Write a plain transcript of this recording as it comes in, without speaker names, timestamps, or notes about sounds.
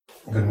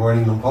Good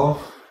morning, Paul.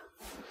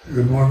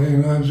 Good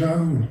morning,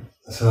 Ajahn.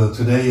 So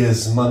today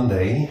is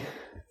Monday,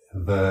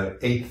 the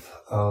 8th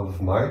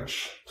of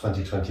March,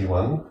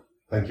 2021.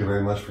 Thank you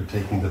very much for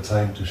taking the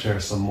time to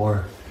share some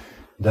more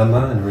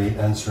Dhamma and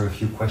answer a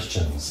few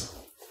questions.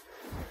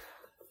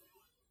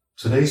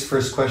 Today's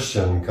first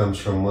question comes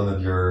from one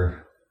of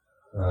your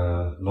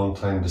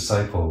longtime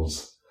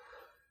disciples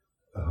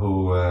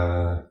who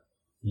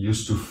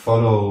used to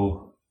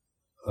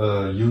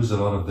use a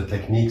lot of the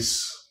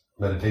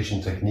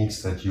meditation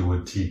techniques that you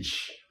would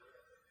teach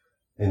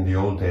in the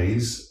old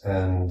days,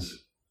 and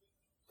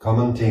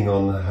commenting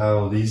on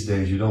how these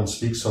days you don't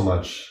speak so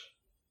much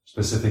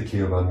specifically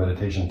about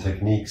meditation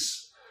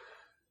techniques,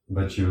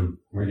 but you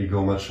really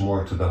go much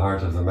more to the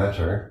heart of the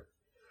matter.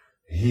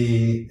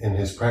 He, in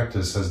his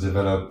practice, has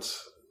developed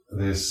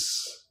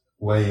this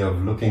way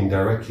of looking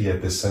directly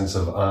at this sense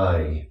of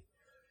I,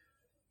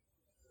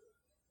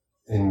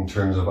 in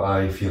terms of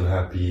I feel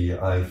happy,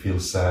 I feel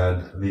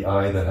sad, the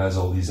I that has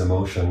all these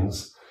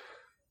emotions,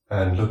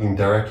 and looking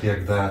directly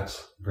at that,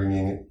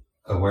 bringing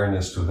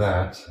awareness to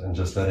that, and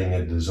just letting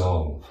it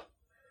dissolve.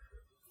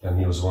 And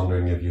he was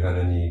wondering if you had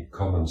any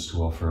comments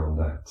to offer on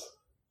that.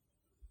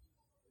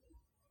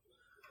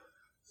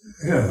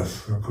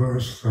 Yes, of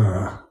course.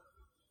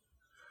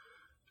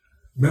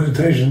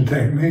 Meditation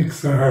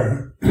techniques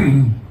are,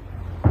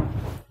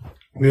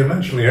 we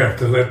eventually have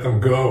to let them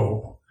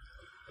go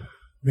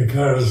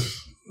because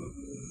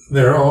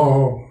they're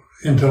all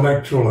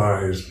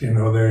intellectualized,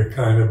 they're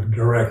kind of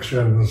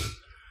directions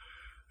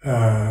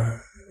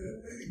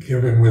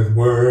given with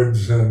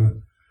words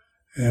and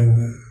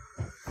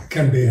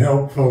can be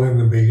helpful in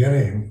the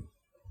beginning.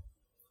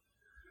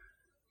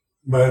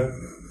 But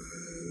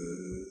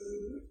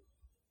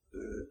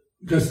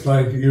just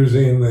like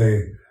using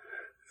the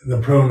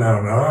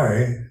pronoun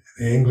I,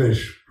 the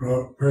English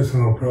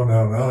personal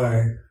pronoun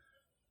I,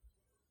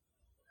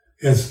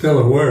 it's still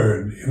a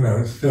word,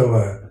 it's still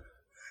a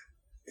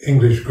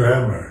English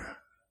grammar.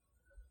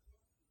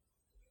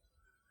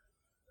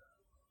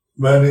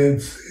 But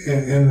it's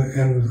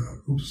in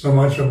so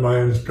much of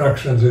my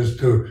instructions is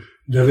to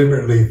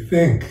deliberately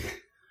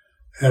think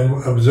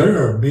and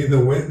observe, be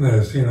the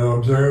witness,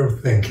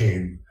 observe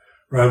thinking,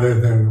 rather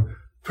than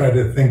try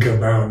to think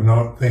about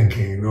not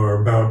thinking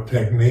or about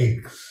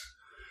techniques.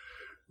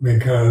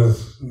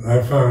 Because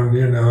I found,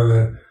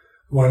 that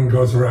one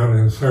goes around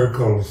in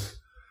circles,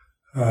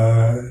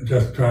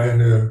 just trying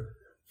to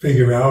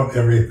figure out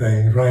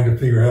everything, trying to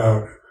figure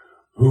out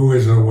who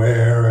is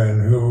aware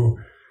and who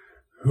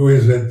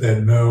is it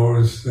that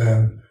knows,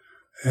 and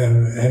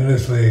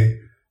endlessly,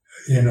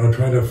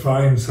 try to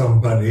find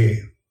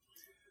somebody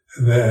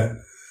that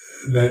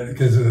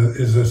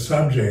is a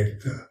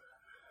subject.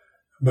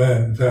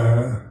 But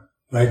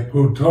like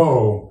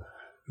Buddho,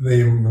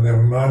 the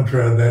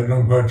mantra that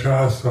Luang Por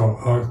Chah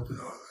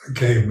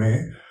gave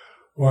me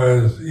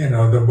was,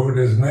 the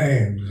Buddha's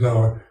name.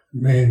 So it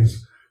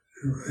means,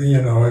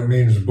 it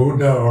means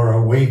Buddha or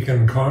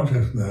awakened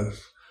consciousness.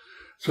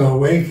 So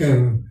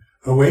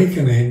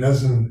awakening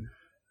doesn't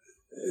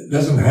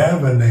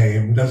have a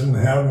name, doesn't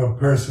have a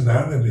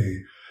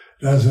personality,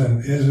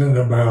 isn't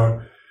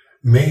about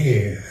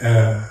me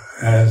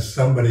as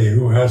somebody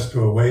who has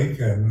to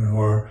awaken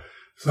or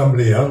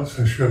somebody else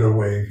who should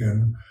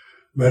awaken,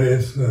 but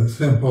it's a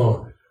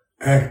simple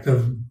act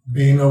of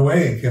being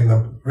awake in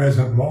the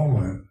present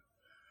moment.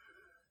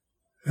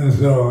 And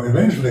so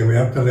eventually we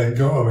have to let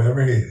go of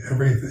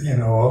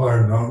everything, all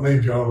our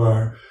knowledge, all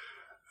our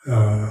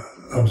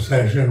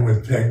obsession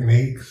with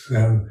techniques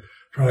and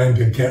trying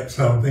to get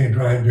something,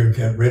 trying to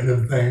get rid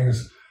of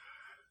things.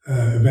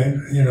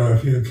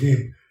 If you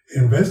keep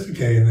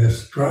investigating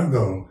this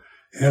struggle,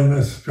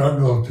 endless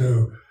struggle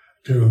to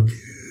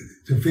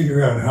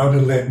figure out how to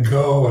let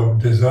go of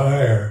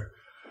desire,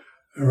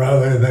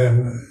 rather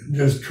than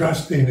just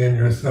trusting in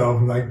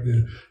yourself, like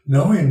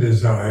knowing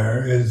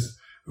desire is,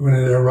 when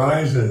it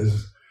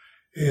arises,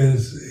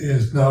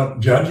 is not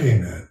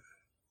judging it.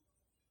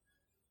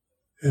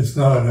 It's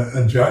not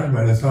a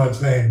judgment. It's not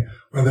saying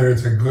whether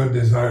it's a good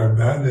desire or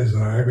bad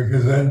desire,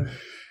 because then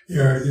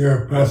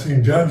you're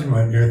passing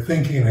judgment. You're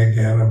thinking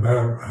again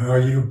about how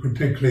you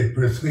particularly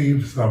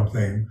perceive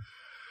something.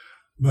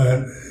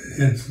 But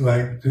it's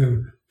like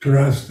to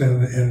trust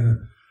in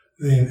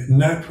the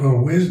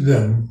natural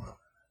wisdom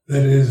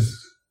that is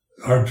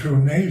our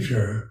true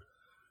nature,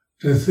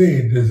 to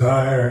see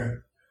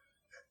desire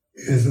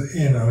is,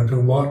 to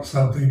want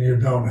something you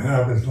don't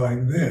have is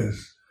like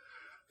this.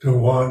 To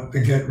want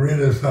to get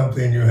rid of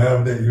something you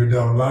have that you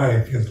don't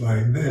like is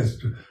like this.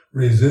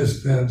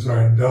 Resistance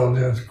or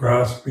indulgence,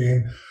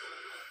 grasping.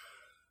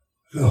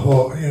 The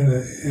whole,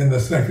 in the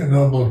Second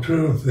Noble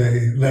Truth,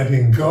 the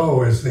letting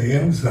go is the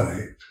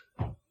insight.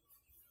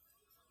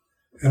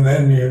 And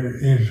then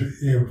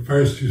you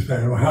first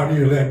say, well, how do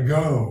you let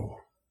go?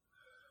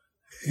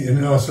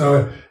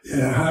 So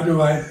how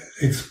do I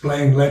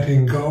explain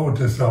letting go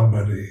to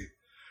somebody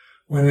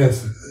when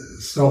it's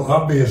so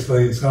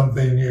obviously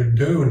something you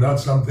do, not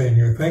something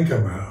you think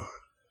about?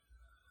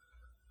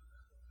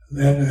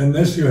 And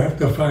this you have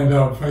to find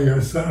out for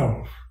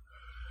yourself.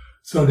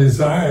 So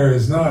desire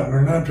is not,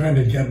 we're not trying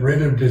to get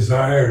rid of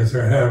desires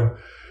or have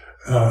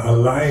a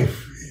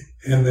life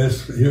in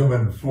this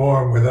human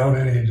form without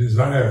any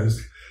desires,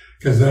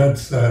 because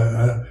that's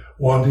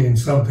wanting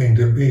something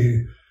to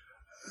be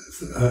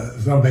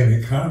something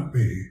it can't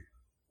be,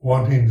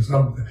 wanting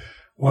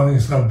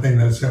something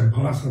that's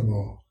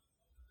impossible.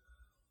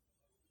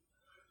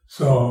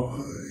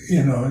 So,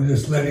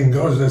 just letting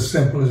go is as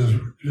simple as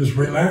just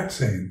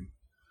relaxing.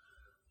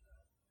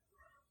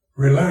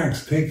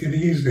 Relax, take it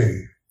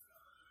easy.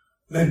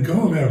 Let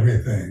go of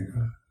everything.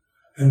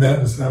 And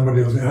then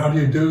somebody will say, how do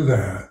you do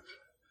that?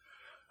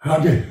 How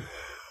do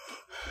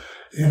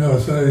you,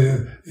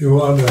 so you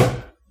want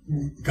a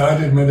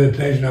guided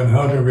meditation on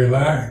how to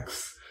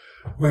relax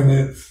when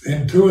it's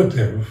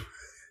intuitive.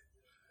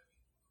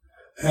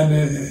 And,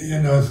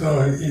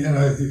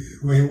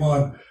 we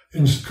want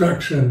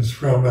instructions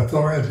from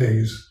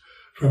authorities,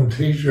 from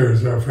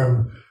teachers or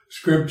from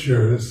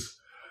scriptures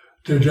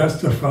to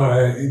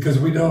justify, because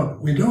we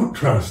don't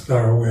trust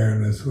our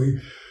awareness.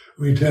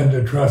 We tend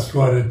to trust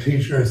what a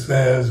teacher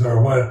says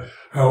or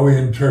how we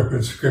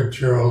interpret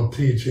scriptural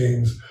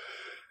teachings,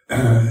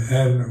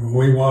 and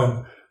we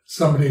want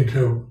somebody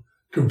to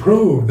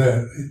prove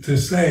that, to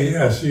say,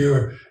 yes,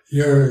 you're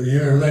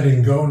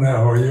letting go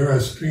now, or you're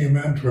a stream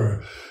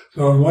enterer.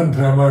 So one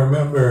time I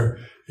remember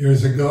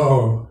years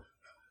ago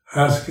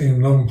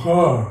asking Luang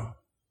Por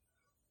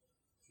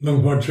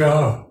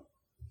Chah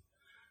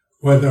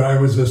whether I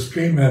was a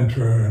stream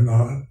enterer or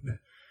not,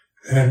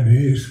 and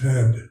he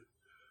said,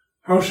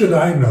 how should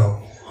I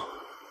know?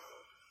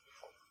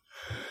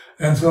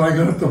 And so I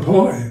got the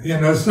point,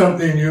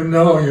 something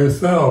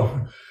yourself,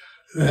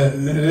 that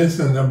it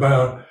isn't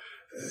about,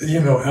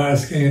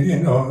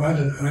 asking,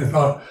 I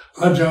thought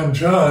Ajahn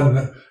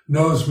Chah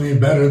knows me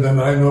better than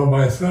I know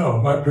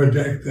myself. I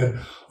projected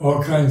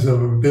all kinds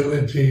of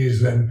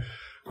abilities and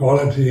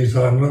qualities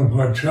on Luang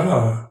Por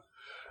Chah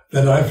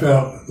that I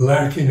felt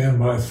lacking in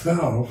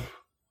myself.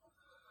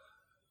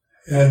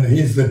 And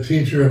he's the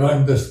teacher and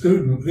I'm the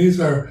student. These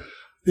are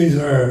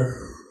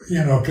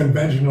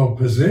conventional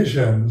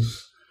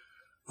positions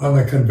on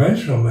the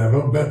conventional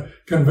level, but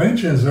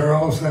conventions are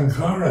all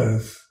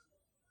sankharas.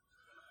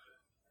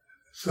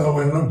 So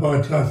when Luang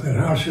Por Chah said,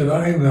 how should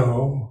I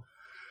know?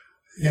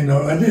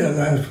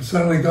 I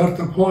suddenly got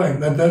the point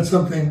that that's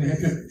something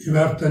you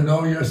have to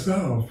know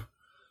yourself.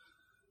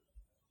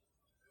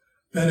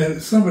 And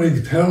if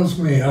somebody tells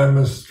me I'm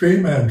a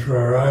stream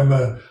enterer, I'm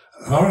a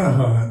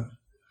arahant,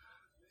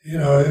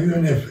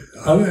 even if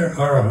other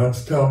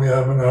arahants tell me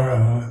I'm an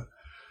arahant,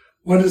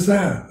 what is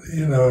that?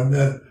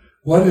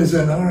 What is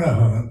an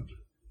arahant?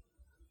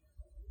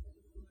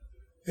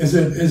 Is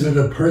it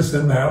a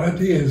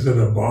personality? Is it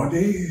a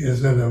body?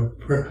 Is it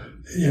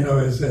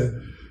is it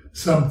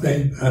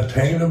something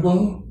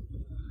attainable?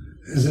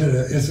 Is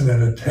it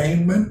an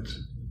attainment?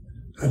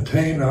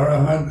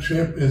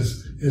 Arahantship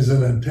is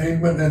an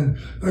attainment, and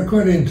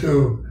according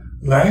to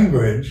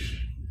language,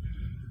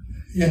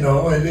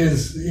 it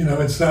is,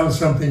 it sounds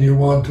something you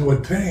want to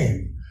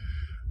attain,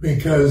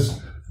 because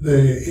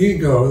the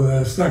ego,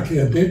 the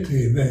Sakya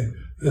Ditti,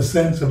 the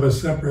sense of a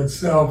separate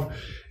self,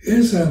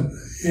 isn't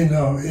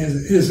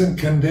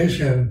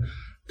conditioned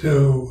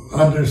to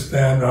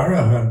understand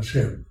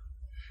arahantship.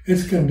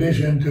 It's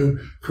conditioned to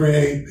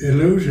create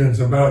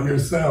illusions about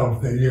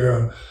yourself, that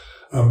you're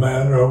a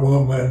man or a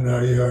woman,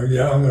 or you're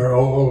young or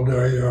old,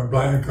 or you're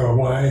black or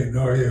white,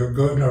 or you're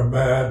good or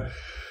bad,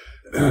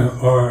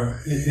 or,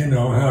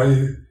 how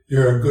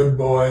you're a good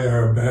boy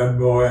or a bad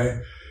boy.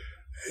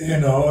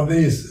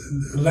 These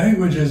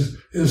languages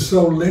is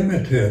so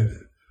limited,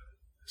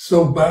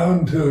 so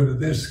bound to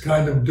this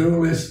kind of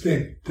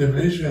dualistic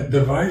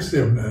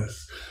divisiveness,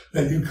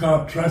 that you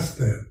can't trust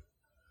it.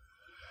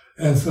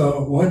 And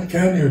so what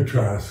can you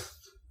trust?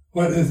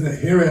 What is the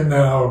here and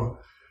now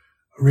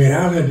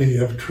reality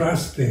of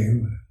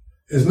trusting?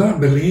 Is not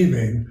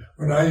believing.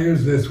 When I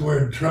use this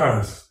word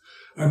trust,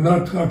 I'm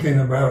not talking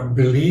about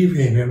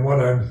believing in what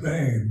I'm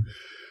saying,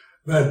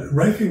 but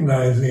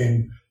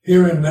recognizing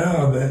here and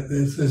now that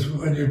this is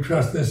when you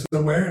trust this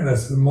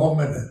awareness, the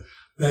moment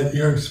that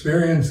you're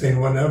experiencing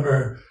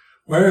whatever,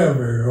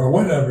 wherever or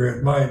whatever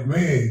it might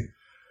be,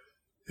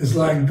 is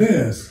like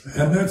this,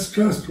 and that's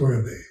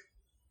trustworthy.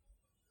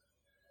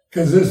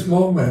 Because this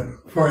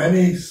moment, for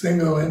any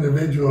single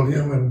individual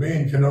human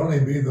being, can only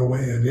be the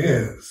way it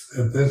is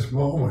at this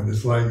moment.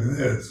 It's like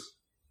this.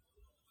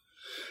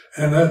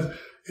 And that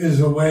is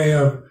a way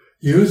of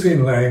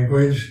using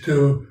language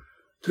to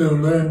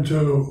learn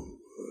to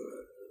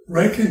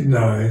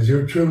recognize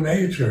your true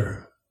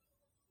nature.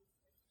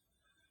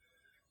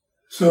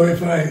 So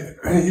if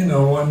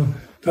one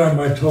time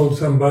I told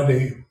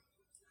somebody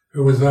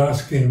who was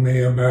asking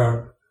me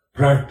about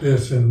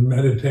practice and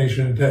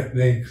meditation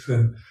techniques,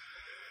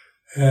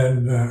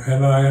 and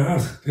I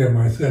asked him,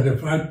 I said,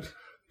 if I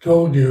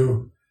told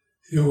you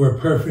you were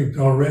perfect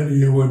already,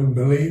 you wouldn't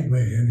believe me.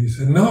 And he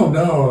said, no,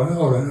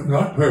 I'm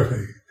not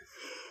perfect.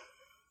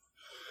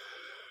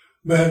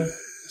 But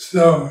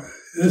so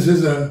this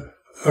is a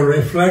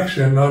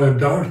reflection, not a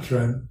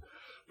doctrine,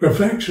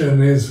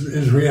 perfection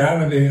is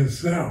reality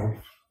itself.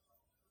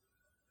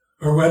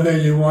 Or whether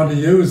you want to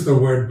use the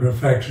word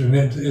perfection,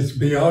 it's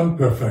beyond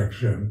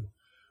perfection,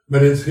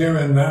 but it's here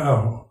and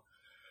now.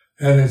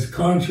 And it's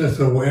conscious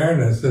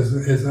awareness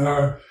is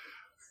our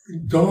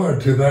door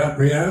to that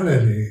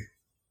reality,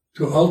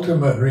 to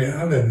ultimate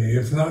reality.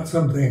 It's not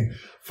something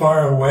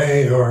far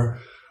away or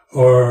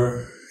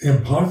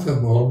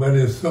impossible, but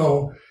it's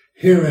so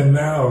here and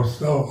now,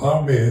 so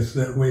obvious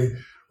that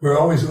we're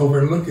always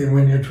overlooking.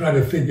 When you try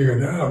to figure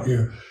it out,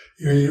 you're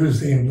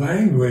using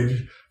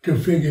language to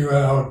figure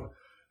out,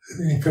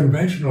 in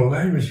conventional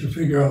language, to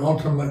figure out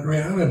ultimate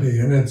reality,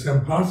 and it's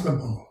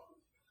impossible.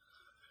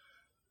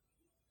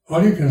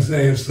 All you can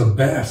say is the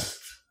best,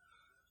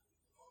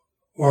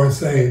 or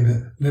say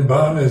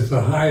Nibbana is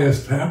the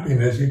highest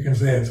happiness. You can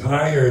say it's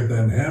higher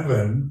than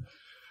heaven,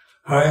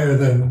 higher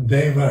than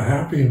Deva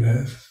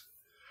happiness.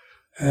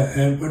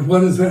 But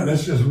what is that?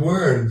 That's just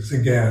words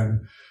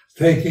again,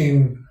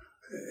 taking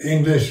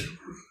English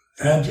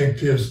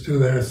adjectives to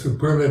their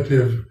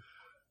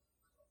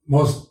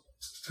most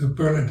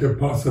superlative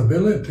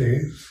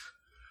possibilities.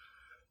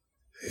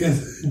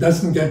 It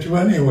doesn't get you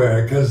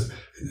anywhere, because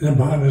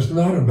Nibbana is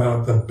not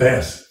about the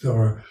best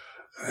or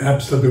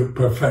absolute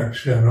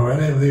perfection, or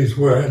any of these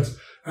words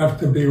have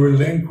to be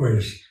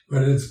relinquished.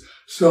 But it's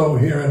so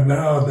here and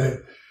now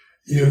that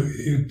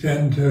you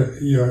tend to,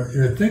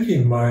 your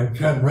thinking mind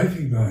can't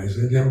recognize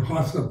it,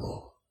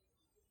 impossible.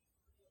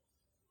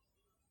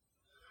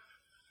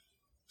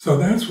 So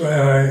that's why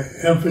I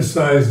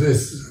emphasize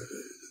this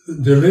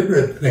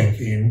deliberate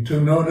thinking, to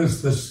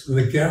notice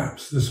the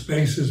gaps, the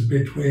spaces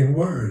between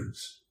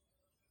words.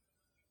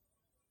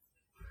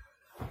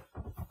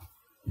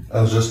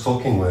 I was just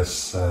talking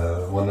with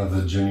one of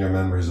the junior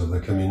members of the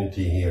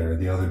community here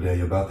the other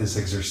day about this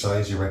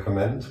exercise you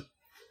recommend.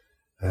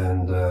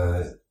 And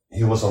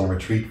he was on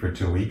retreat for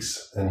 2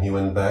 weeks, and he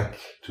went back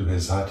to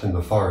his hut in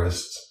the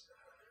forest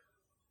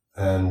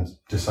and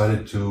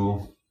decided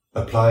to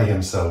apply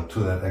himself to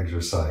that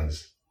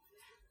exercise.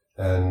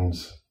 And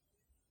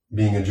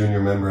being a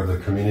junior member of the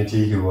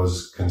community,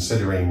 he's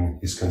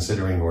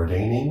considering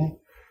ordaining.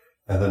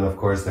 And then of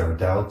course there are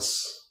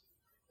doubts,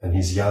 and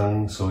he's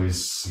young, so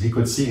he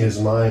could see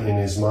in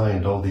his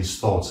mind all these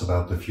thoughts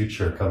about the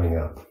future coming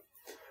up.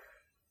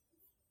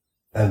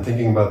 And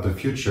thinking about the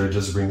future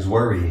just brings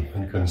worry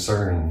and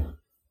concern.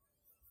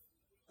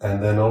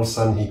 And then all of a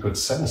sudden he could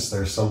sense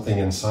there's something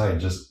inside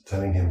just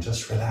telling him,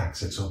 just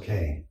relax, it's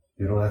okay.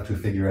 You don't have to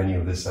figure any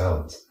of this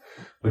out.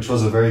 Which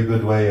was a very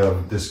good way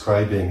of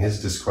describing,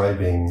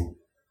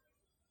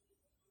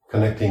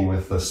 connecting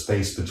with the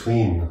space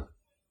between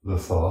the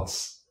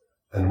thoughts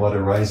and what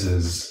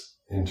arises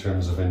in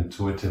terms of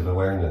intuitive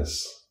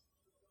awareness.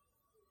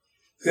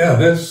 Yeah,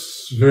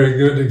 that's a very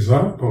good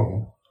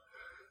example.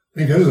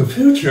 Because the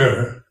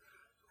future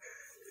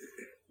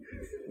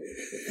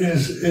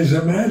is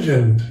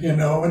imagined.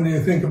 When you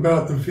think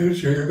about the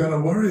future, you're going to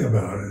worry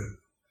about it.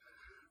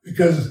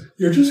 Because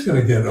you're just going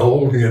to get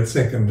old, get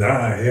sick and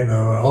die,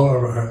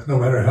 no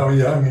matter how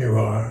young you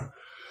are.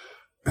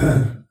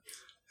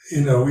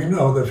 We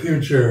know the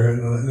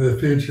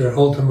future,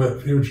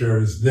 ultimate future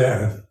is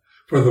death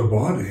for the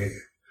body.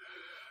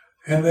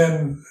 And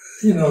then,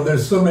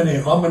 there's so many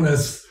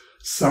ominous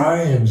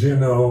signs,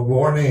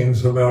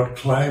 warnings about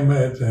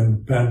climate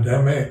and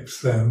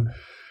pandemics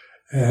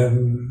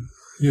and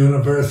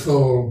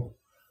universal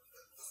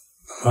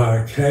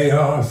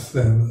chaos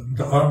and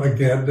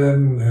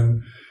Armageddon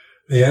and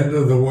the end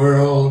of the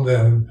world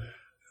and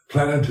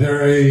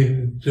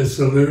planetary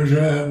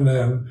dissolution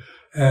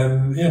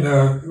and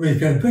we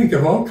can think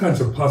of all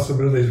kinds of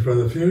possibilities for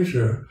the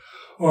future.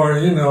 Or,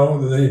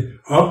 the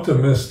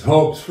optimist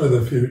hopes for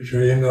the future.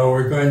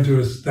 We're going to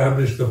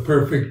establish the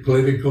perfect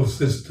political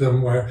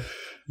system where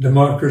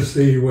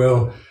democracy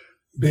will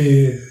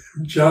be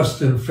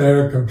just and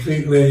fair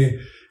completely,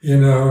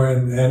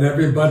 and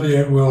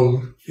everybody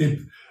will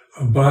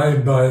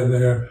abide by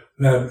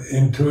that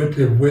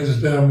intuitive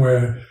wisdom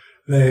where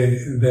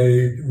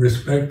they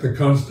respect the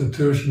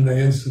Constitution, the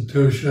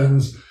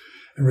institutions,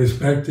 and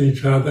respect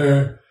each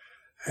other.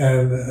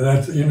 And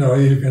that's, you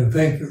can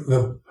think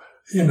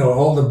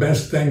all the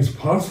best things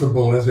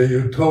possible as a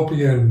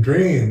utopian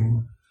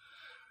dream.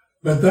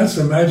 But that's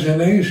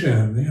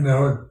imagination,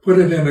 put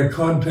it in a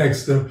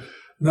context of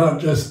not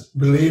just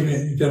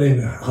believing,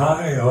 getting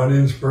high on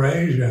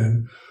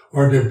inspiration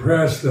or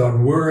depressed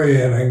on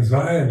worry and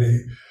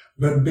anxiety,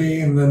 but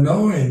being the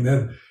knowing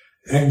that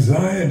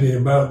anxiety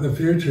about the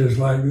future is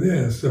like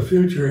this. The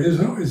future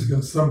is always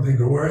got something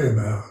to worry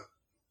about.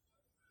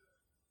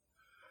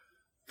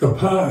 The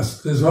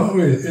past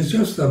it's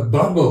just a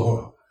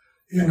bubble.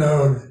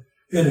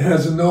 It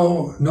has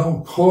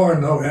no core,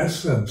 no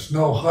essence,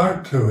 no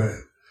heart to it.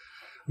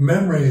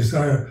 Memories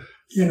are,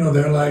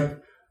 they're like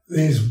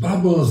these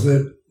bubbles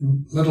that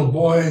little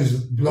boys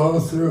blow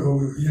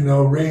through,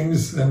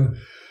 rings, and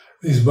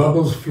these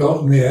bubbles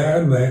float in the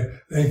air, and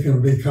they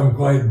can become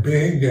quite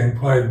big and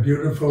quite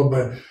beautiful,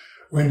 but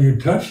when you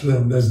touch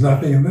them, there's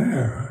nothing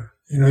there.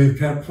 You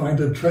can't find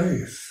a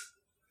trace.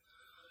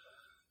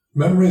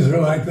 memories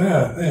are like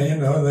that.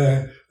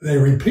 They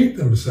repeat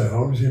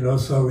themselves,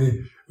 so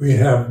we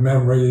have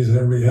memories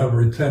and we have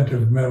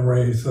retentive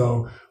memory,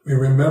 so we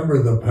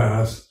remember the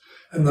past.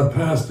 And the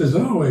past is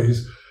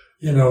always,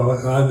 we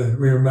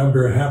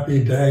remember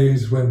happy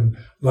days when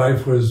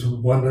life was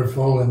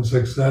wonderful and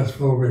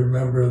successful. We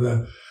remember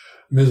the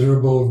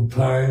miserable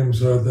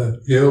times or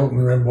the guilt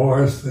and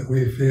remorse that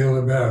we feel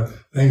about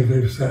things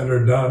we've said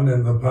or done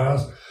in the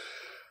past.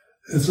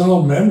 It's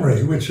all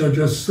memory, which are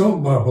just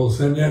soap bubbles,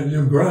 and yet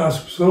you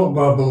grasp soap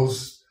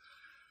bubbles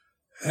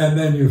and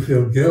then you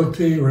feel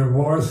guilty,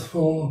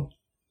 remorseful,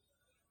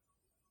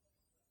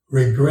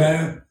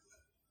 regret.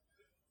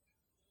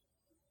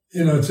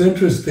 It's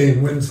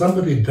interesting, when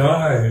somebody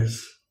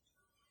dies,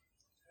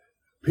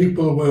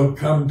 people will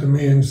come to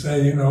me and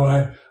say,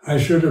 I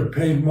should have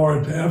paid more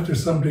after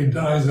somebody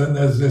dies, and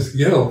there's this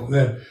guilt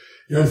that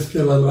you're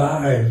still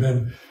alive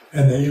and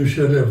that you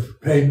should have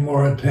paid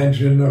more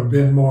attention or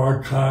been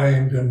more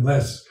kind and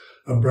less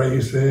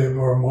abrasive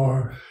or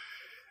more,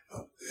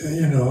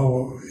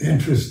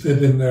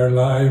 interested in their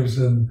lives,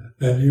 and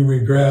that you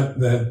regret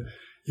that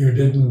you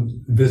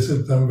didn't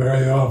visit them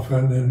very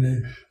often.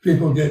 And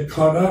people get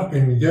caught up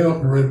in guilt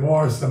and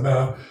remorse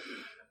about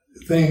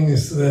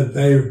things that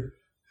they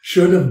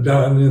should have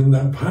done in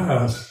the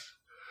past.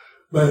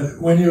 But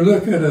when you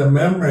look at a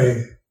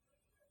memory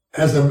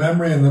as a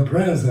memory in the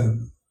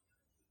present,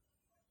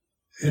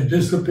 it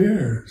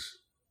disappears.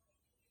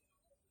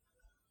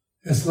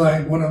 It's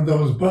like one of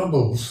those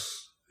bubbles.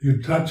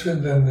 You touch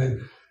it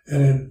and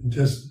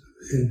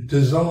it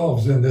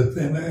dissolves into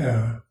thin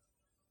air.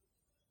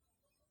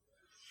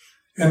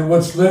 And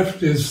what's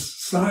left is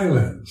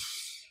silence,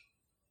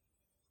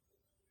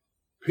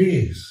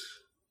 peace.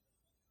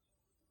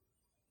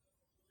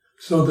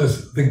 So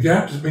the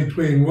gaps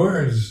between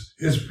words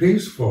is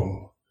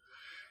peaceful.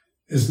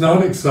 It's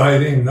not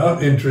exciting,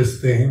 not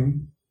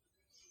interesting,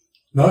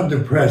 not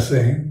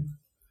depressing.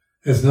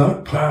 It's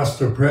not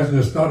past or present.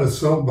 It's not a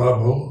soap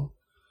bubble.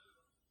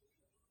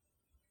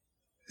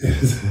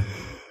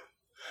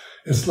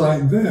 It's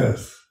like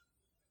this.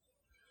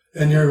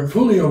 And you're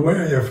fully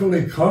aware, you're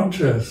fully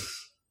conscious,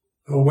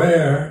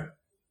 aware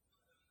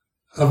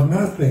of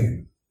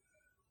nothing.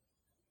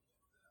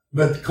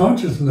 But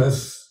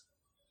consciousness,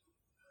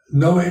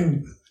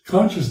 knowing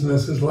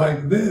consciousness is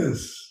like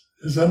this,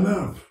 is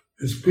enough.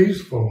 It's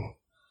peaceful.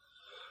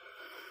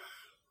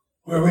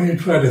 Where when you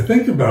try to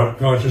think about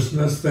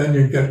consciousness, then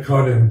you get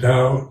caught in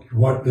doubt.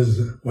 What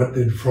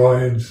did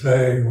Freud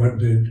say? What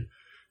did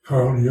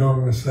Carl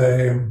Jung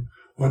say?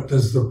 What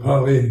does the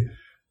Pali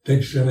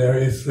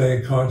Dictionary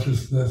say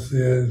consciousness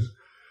is?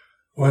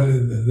 What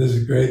did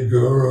this great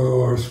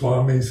guru or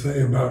Swami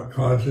say about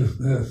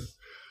consciousness?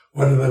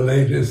 What are the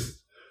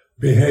latest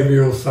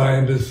behavioral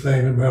scientists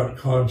saying about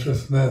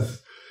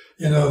consciousness?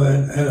 And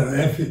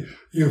if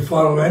you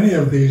follow any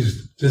of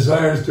these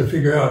desires to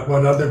figure out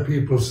what other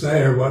people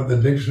say or what the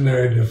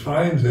dictionary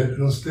defines it,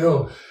 you'll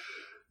still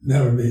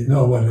never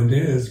know what it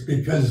is,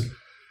 because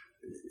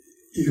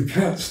you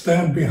can't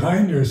stand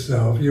behind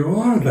yourself. You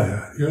are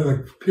that. You're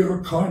the pure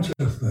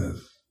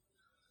consciousness.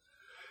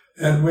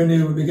 And when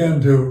you begin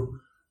to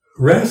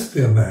rest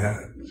in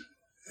that,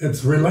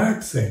 it's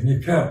relaxing. You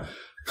can't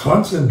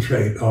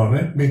concentrate on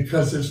it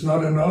because it's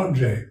not an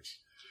object.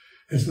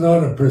 It's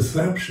not a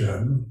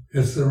perception.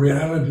 It's the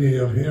reality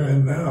of here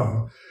and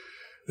now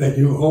that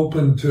you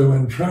open to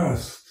and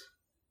trust.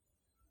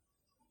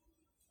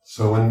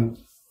 So when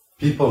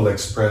people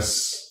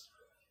express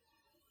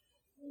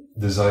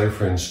desire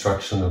for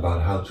instruction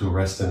about how to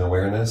rest in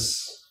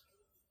awareness,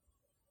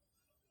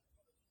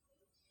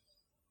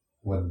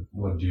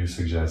 what do you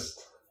suggest?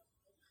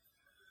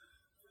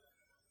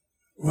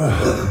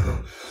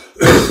 Well,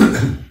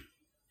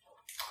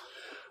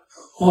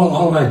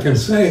 all I can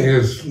say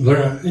is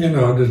learn,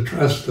 to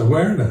trust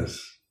awareness.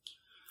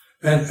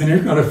 And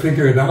you've got to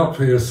figure it out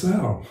for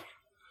yourself.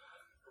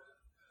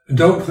 And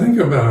don't think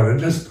about it.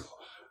 Just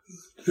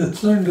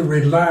learn to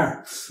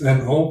relax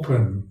and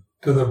open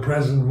to the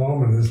present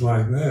moment is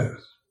like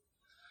this.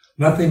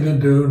 Nothing to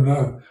do,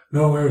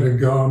 nowhere to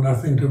go,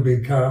 nothing to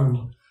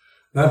become,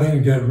 nothing to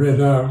get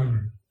rid of.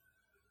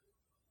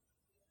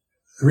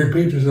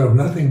 Repeat yourself,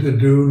 nothing to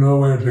do,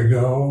 nowhere to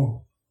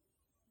go.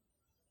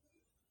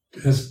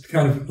 Just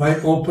kind of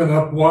like open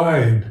up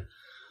wide,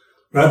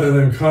 rather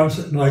than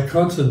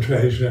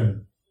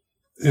concentration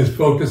is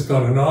focused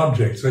on an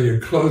object. So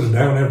you close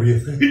down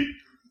everything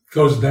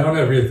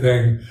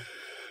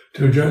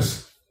to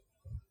just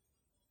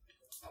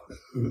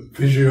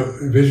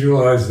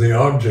visualize the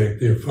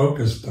object you're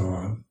focused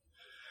on.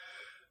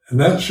 And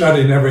that's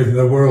shutting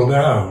the world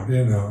out,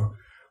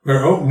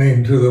 Where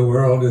opening to the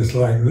world is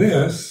like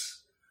this.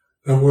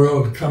 The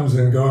world comes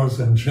and goes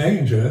and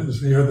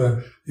changes.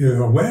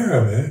 You're aware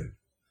of it.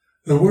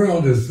 The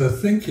world is the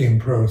thinking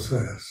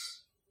process.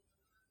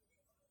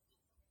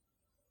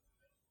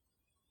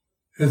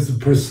 It's the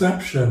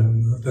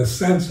perception, the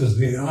senses,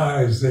 the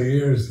eyes, the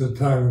ears, the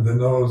tongue, the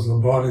nose, the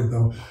body,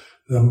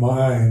 the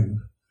mind.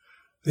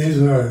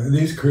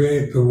 These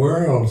create the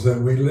worlds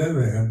that we live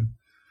in.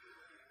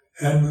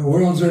 And the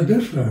worlds are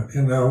different.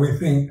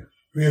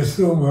 We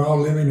assume we're all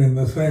living in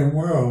the same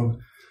world,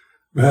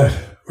 but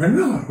we're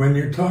not. When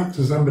you talk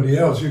to somebody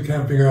else, you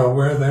can't figure out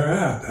where they're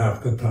at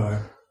half the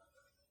time.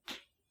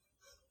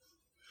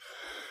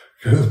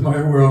 Because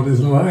my world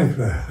isn't like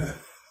that.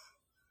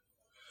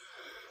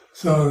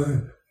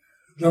 So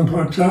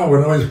Luang Cha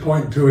would always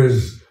point to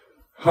his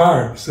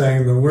heart,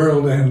 saying the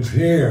world ends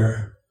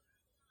here.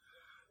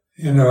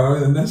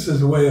 And this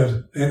is a way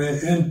of an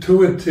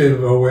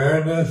intuitive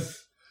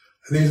awareness.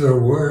 These are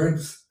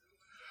words.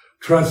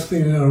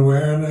 Trusting in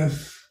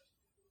awareness.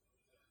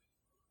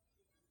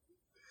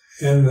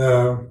 In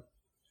the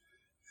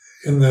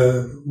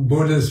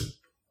Buddha's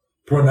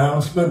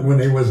pronouncement, when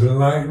he was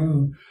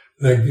enlightened,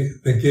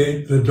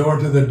 the door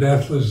to the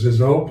deathless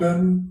is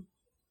open.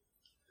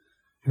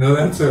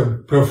 That's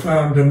a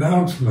profound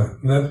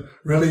announcement. And that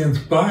really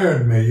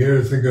inspired me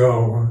years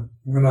ago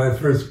when I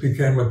first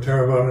became a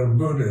Theravadan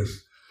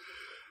Buddhist.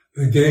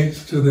 The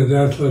gates to the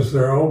deathless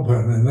are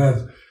open, and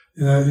that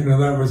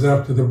was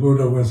after the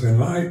Buddha was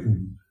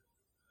enlightened.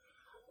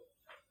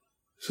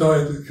 So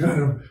it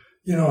kind of,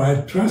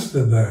 I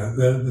trusted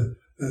that,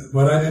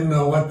 but I didn't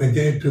know what the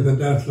gate to the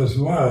deathless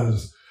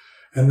was.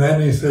 And then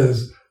he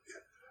says,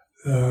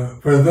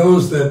 for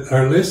those that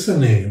are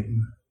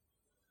listening,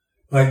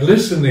 like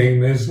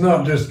listening is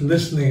not just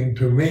listening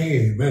to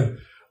me, but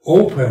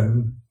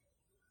open.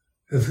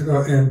 It's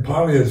in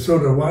Pali, it's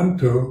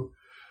Sutavantu.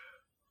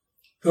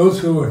 Those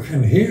who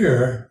can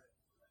hear,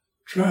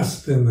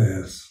 trust in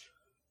this.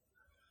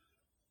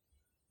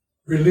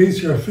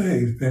 Release your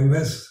faith in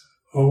this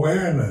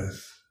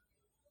awareness.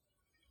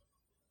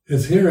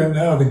 It's here and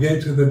now. The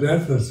gate to the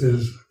deathless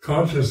is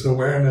conscious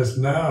awareness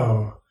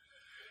now.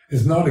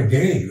 It's not a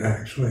gate,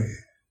 actually.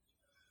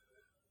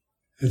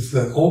 It's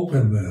the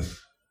openness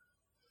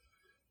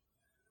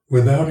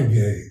without a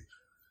gate.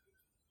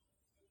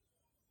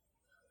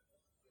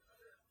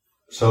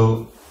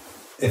 So,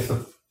 if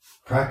the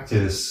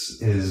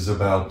practice is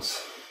about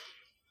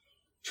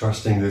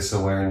trusting this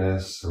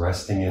awareness,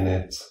 resting in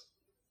it,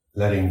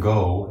 letting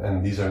go,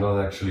 and these are not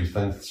actually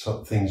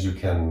things you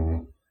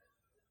can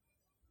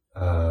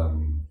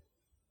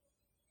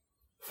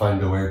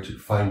find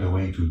a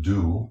way to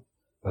do,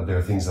 but there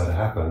are things that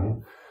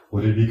happen.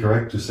 Would it be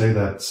correct to say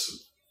that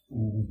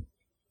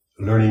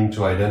learning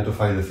to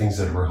identify the things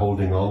that we're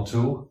holding on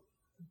to,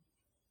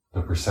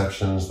 the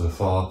perceptions, the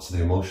thoughts,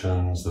 the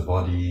emotions, the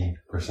body,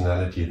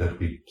 personality that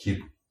we keep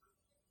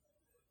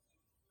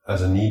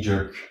as a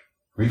knee-jerk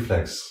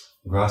reflex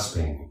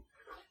grasping,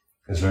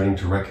 is learning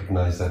to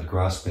recognize that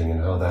grasping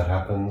and how that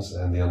happens,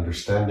 and the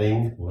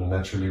understanding will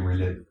naturally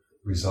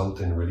result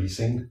in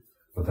releasing?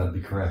 Would that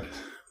be correct?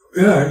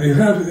 Yeah, you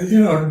have,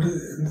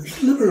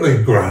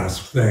 literally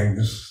grasp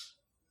things.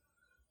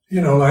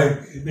 Like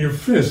your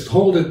fist,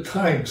 hold it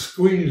tight,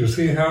 squeeze, you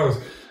see how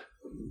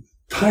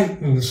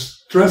tight and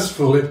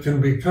stressful it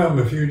can become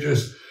if you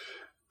just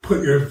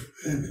put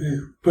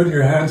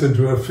your hands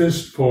into a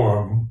fist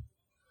form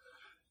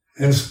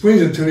and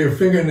squeeze it till your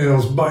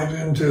fingernails bite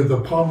into the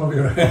palm of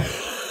your hand.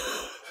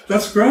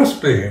 That's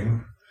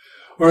grasping.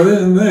 Or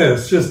then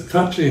this, just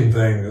touching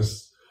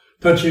things.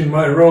 Touching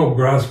my robe,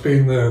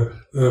 grasping the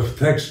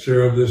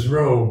texture of this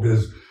robe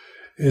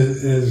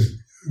is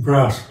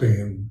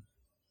grasping.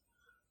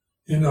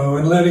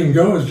 And letting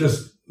go is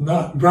just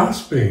not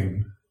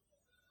grasping.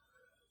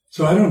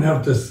 So I don't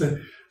have to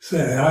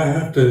say I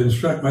have to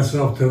instruct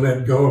myself to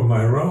let go of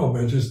my robe.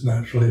 I just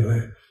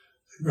naturally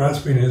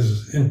grasping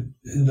is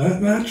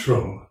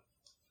natural.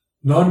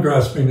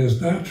 Non-grasping is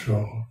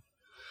natural.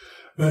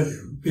 But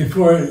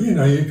before,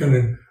 you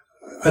can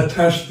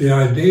attach the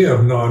idea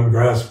of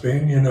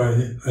non-grasping.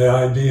 The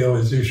ideal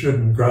is you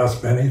shouldn't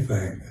grasp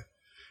anything.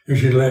 You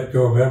should let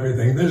go of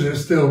everything. These are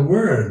still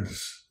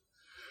words.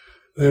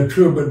 They're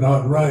true but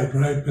not right,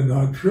 right but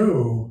not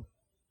true.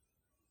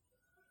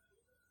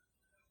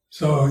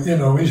 So,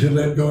 we should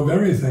let go of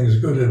everything is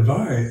good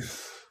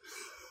advice.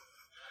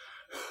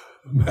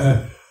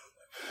 But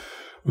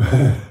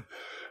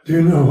do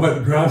you know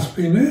what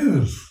grasping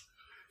is?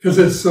 Because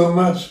it's so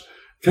much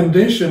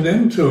conditioned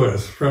into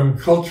us from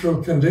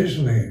cultural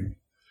conditioning.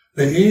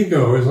 The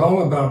ego is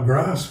all about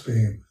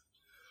grasping.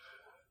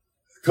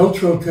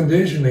 Cultural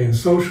conditioning,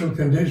 social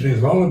conditioning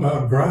is all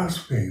about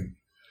grasping.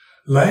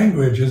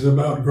 Language is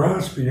about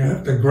grasping. You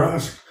have to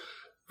grasp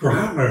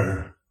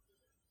grammar.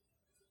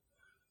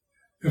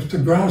 You have to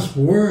grasp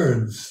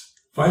words,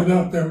 find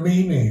out their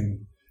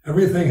meaning.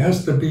 Everything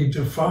has to be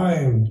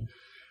defined,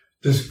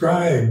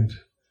 described.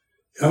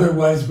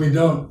 Otherwise, we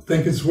don't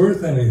think it's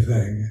worth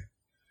anything.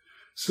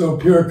 So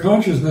pure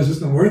consciousness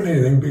isn't worth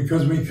anything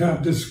because we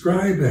can't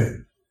describe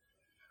it.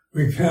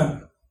 We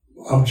can't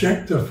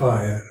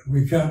objectify it.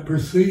 We can't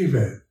perceive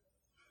it.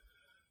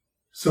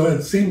 So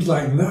it seems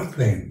like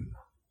nothing.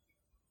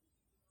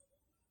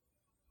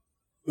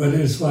 But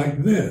it's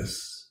like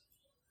this,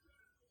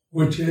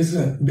 which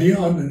isn't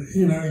beyond,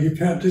 you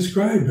can't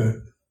describe it.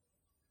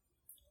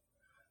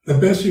 The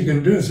best you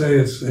can do is say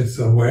it's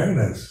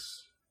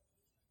awareness,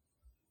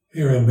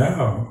 here and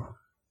now.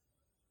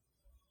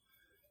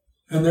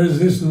 And there's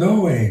this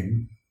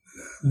knowing,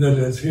 that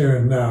it's here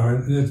and now.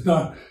 And it's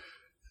not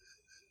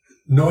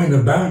knowing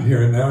about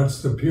here and now,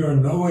 it's the pure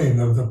knowing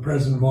of the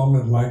present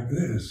moment like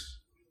this.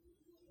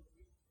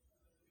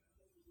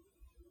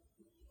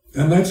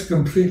 And that's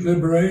complete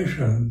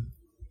liberation.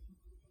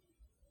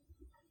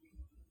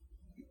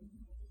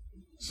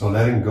 So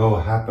letting go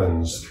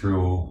happens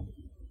through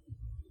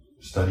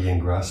studying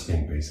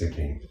grasping,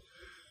 basically.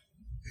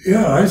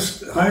 Yeah,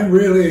 I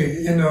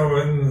really, in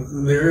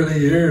the early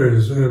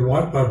years in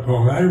Wat Pah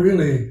Pong, I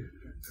really,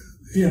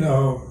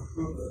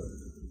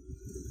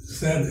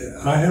 said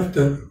I have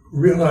to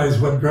realize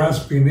what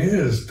grasping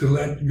is to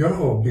let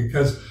go,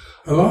 because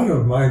a lot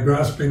of my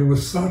grasping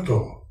was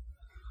subtle.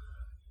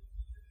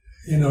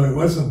 It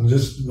wasn't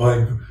just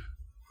like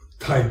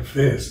tight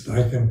fist,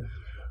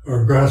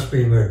 or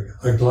grasping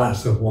a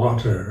glass of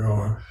water,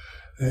 or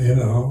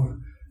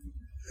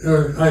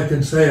I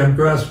can say I'm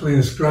grasping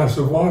this glass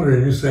of water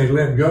and you say,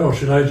 let go.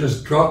 Should I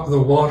just drop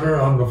the water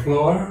on the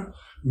floor,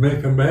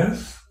 make a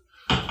mess?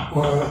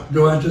 Or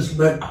do I just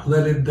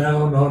let it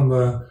down on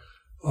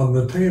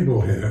the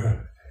table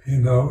here?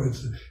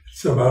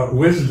 It's about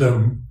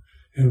wisdom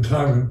in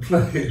time and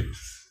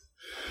place.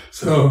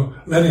 So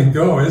letting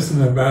go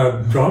isn't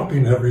about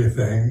dropping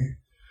everything,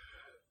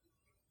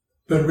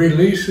 but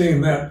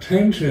releasing that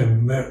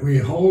tension that we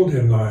hold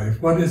in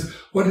life. What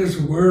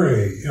is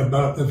worry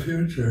about the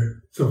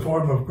future? It's a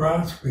form of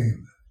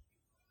grasping.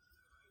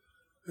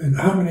 And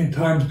how many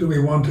times do we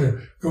want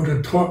to go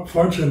to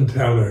fortune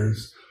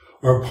tellers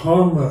or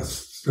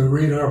palmists to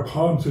read our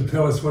palms to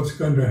tell us what's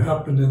going to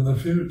happen in the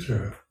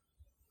future?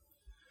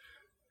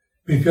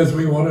 Because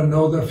we want to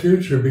know the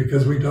future,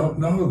 because we don't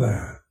know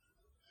that.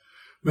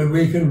 But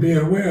we can be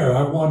aware,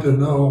 I want to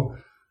know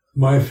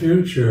my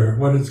future,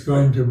 what it's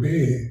going to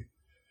be.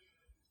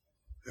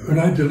 When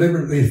I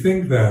deliberately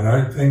think that,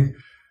 I think,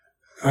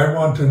 I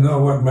want to know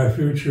what my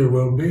future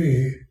will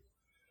be,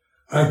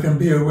 I can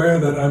be aware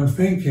that I'm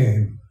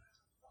thinking,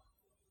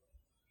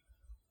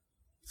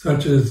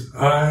 such as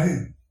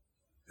I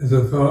is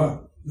a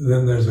thought,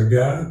 then there's a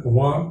gap,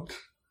 want,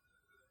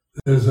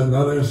 there's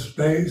another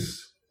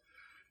space,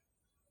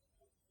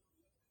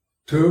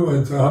 two,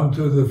 it's on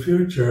to the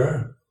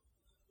future,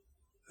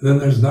 then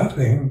there's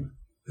nothing,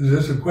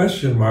 there's just a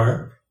question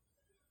mark,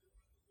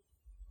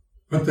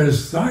 but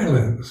there's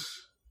silence,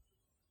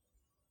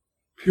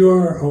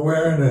 pure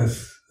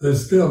awareness.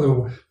 There's still,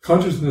 the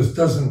consciousness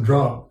doesn't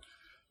drop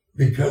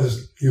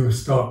because you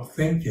stop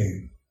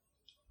thinking.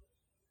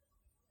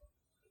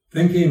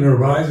 Thinking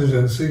arises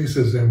and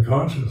ceases in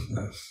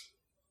consciousness.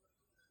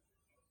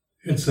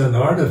 It's an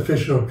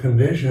artificial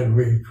condition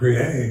we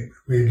create,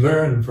 we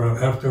learn from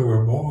after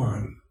we're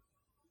born.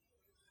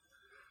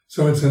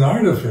 So it's an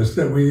artifice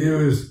that we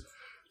use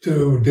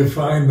to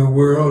define the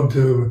world,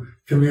 to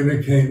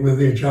communicate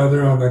with each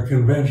other on a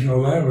conventional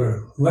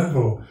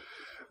level.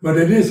 But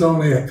it is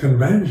only a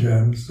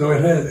convention, so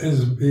it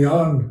is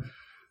beyond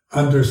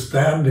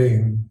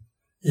understanding.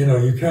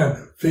 You can't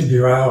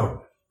figure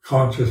out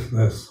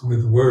consciousness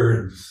with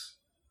words.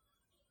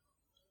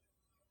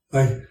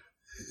 Like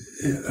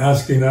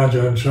asking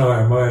Ajahn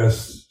Chah, am I a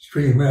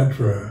stream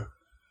enterer?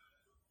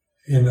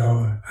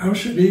 How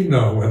should he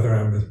know whether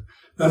I'm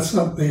that's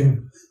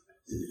something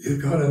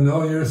you've got to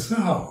know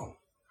yourself.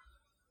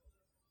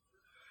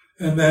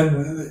 And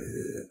then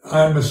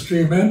I'm a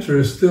stream enterer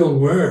is still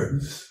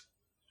words.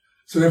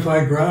 So if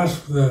I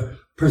grasp the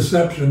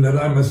perception that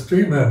I'm a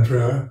stream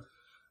enterer,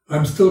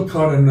 I'm still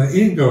caught in the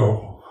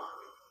ego.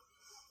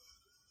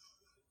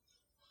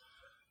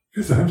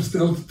 Because I'm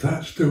still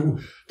attached to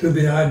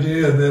the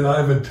idea that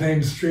I've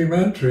attained stream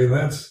entry.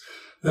 That's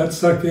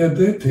Sakya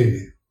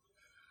Ditti.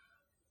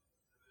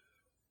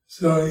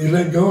 So you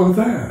let go of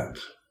that.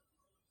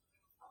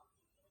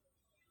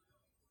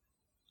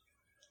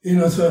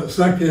 So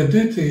Sakya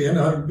Ditti,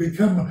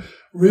 become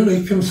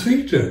really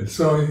conceited.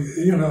 So,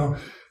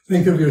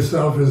 think of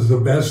yourself as the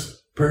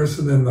best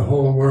person in the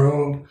whole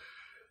world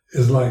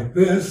is like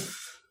this.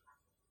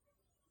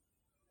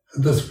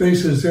 The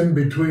spaces in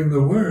between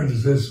the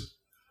words is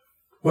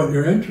what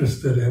you're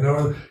interested in.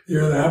 Or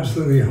you're an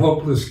absolutely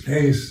hopeless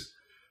case,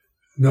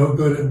 no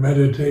good at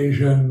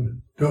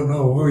meditation, don't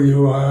know who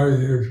you are,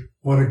 you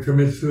want to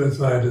commit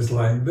suicide is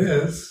like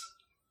this.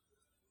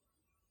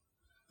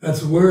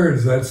 That's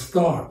words, that's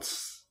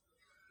thoughts,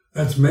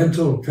 that's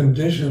mental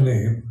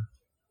conditioning.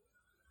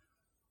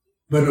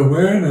 But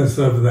awareness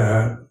of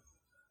that,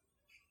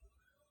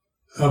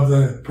 of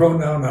the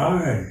pronoun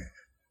I,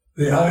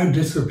 the I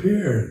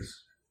disappears.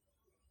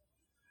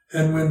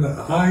 And when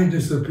the I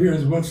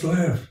disappears, what's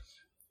left?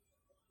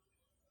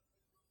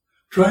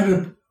 Try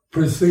to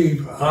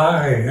perceive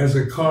I as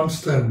a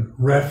constant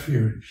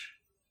refuge.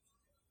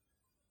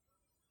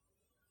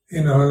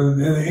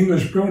 The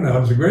English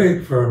pronouns are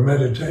great for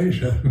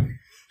meditation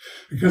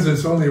because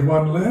it's only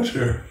one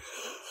letter.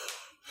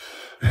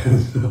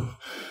 And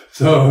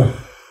so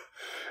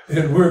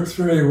it works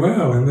very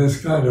well in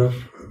this kind of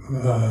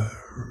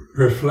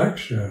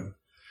reflection.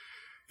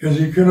 Because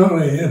you can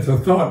only, it's a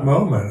thought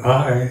moment,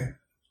 I.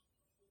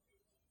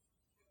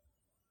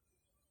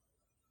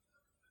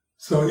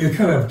 So you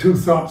can have two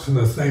thoughts in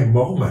the same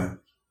moment.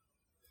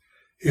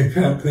 You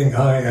can't think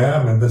I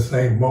am in the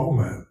same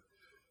moment.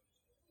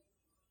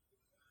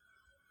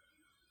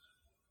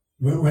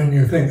 But when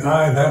you think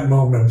I, that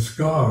moment's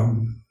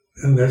gone,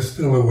 and there's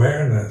still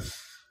awareness.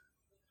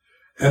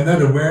 And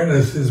that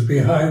awareness is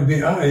behind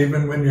the I,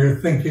 even when you're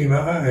thinking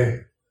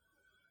I.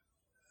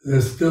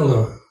 There's still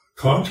a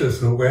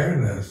conscious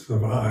awareness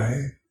of I.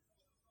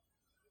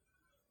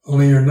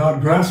 Only you're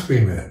not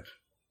grasping it.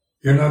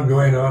 You're not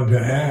going on to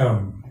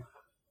am.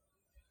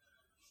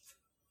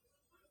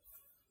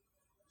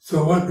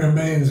 So what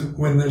remains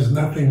when there's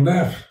nothing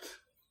left?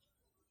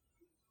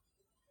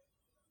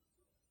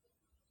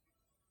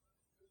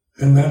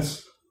 And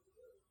that's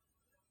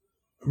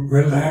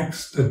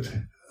relaxed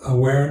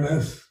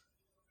awareness,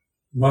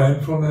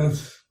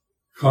 mindfulness,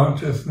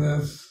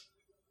 consciousness.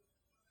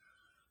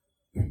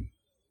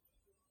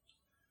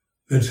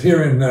 That's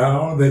here and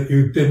now, that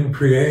you didn't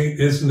create,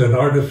 isn't an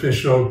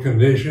artificial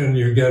condition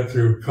you get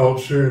through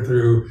culture,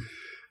 through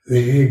the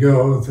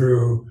ego,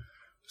 through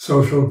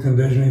social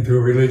conditioning,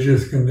 through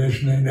religious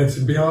conditioning. It's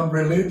beyond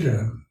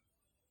religion.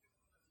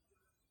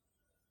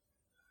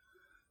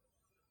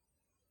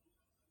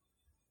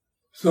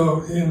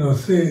 So,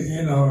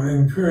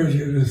 encourage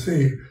you to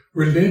see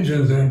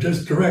religions are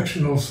just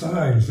directional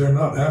signs. They're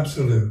not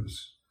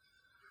absolutes.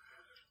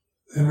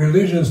 And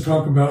religions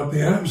talk about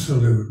the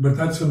absolute, but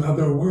that's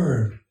another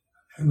word,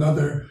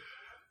 another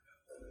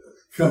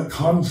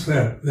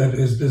concept that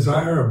is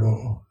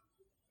desirable.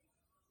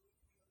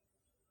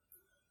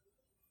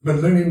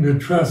 But learning to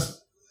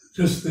trust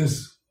just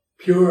this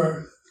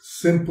pure,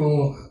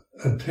 simple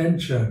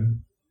attentiveness,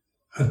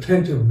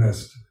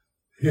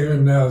 here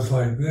and now is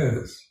like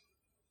this.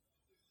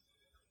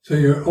 So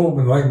you're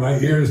open, like my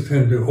ears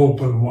tend to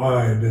open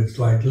wide. It's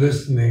like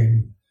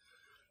listening.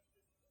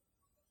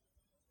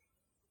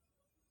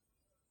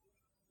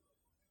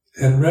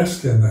 And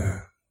rest in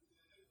that.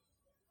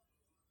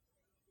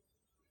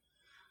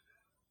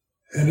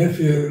 And if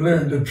you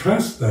learn to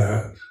trust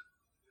that,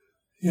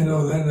 then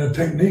the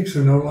techniques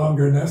are no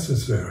longer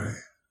necessary.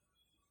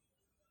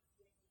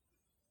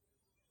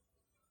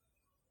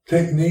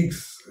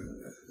 Techniques,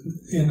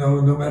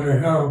 no matter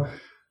how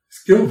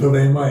skillful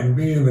they might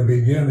be in the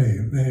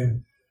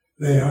beginning,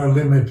 they are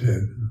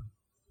limited.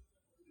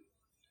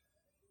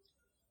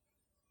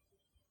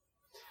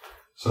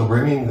 So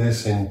bringing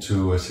this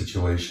into a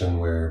situation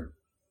where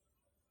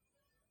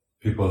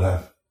people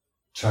have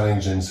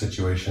challenging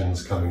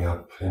situations coming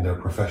up in their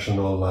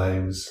professional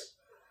lives,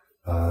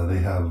 they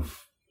have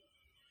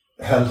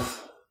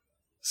health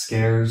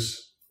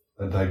scares,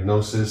 a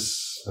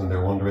diagnosis, and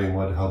they're wondering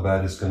how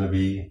bad it's going to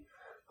be,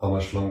 how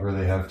much longer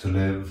they have to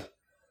live.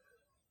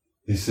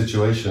 These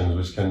situations,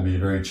 which can be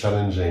very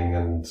challenging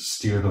and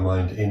steer the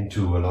mind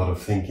into a lot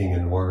of thinking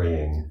and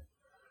worrying,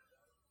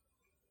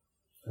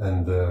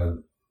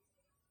 and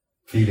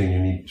feeling you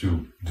need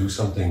to do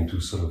something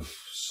to sort of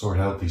sort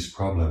out these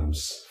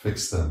problems,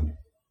 fix them.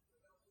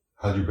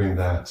 How do you bring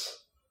that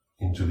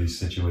into these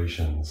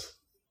situations?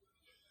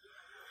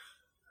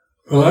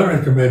 Well, I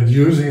recommend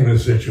using a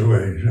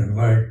situation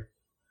like,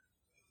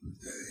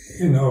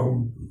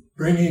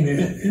 bringing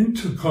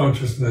into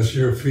consciousness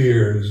your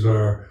fears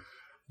or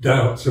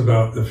doubts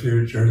about the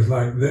future is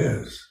like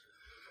this.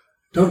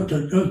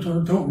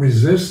 Don't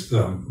resist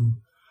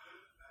them.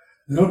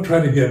 Don't try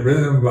to get rid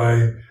of them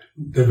by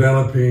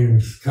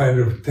developing kind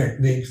of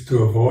techniques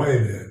to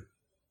avoid it.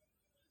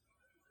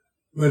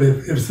 But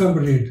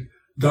if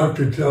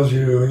doctor tells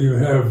you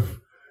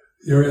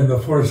you're in the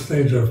 4th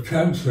stage of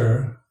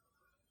cancer,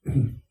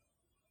 and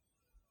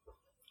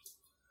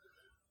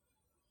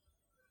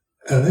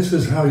this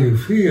is how you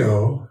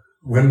feel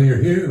when you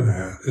hear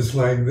that, it's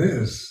like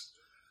this.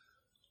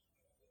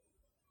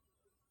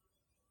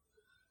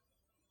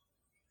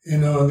 You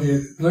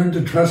learn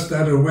to trust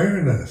that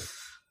awareness.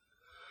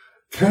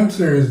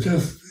 Cancer is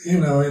just,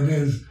 it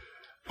is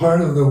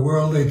part of the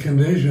worldly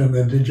condition,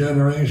 the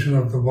degeneration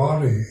of the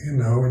body.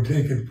 We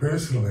take it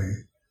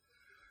personally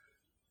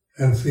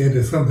and see it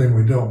as something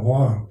we don't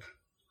want.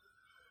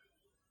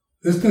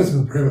 This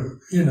doesn't,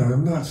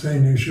 I'm not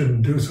saying you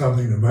shouldn't do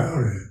something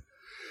about it,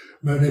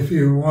 but if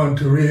you want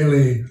to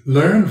really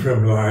learn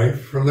from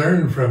life, or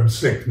learn from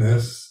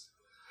sickness,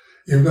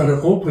 you've got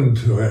to open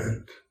to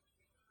it.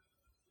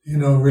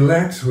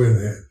 Relax with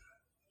it.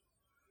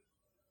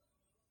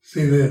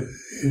 See that,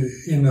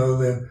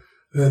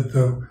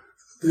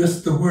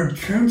 just the word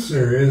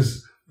cancer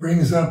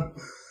brings up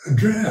a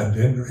dread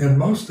in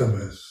most of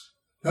us.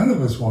 None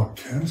of us want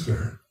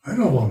cancer. I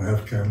don't want to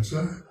have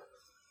cancer.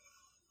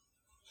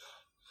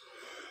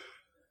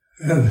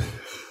 And,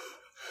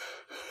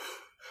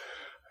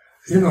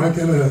 I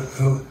get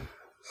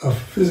a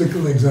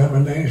physical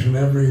examination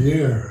every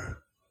year.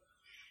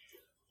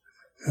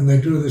 And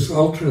they do this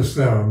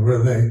ultrasound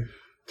where they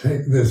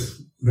take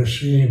this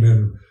machine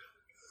and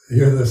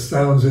hear the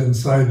sounds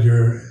inside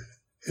your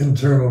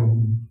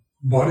internal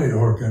body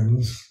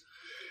organs.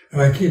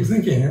 And I keep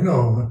thinking,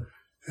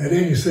 at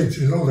 86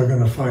 years old, they're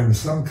going to find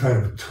some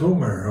kind of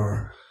tumor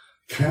or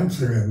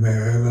cancer in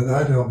there that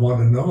I don't want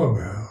to know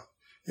about.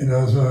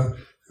 So,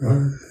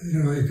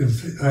 you can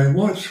see, I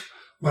watch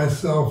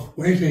myself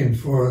waiting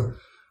for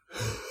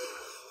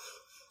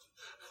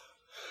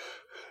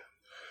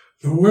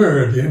the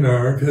word,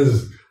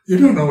 because you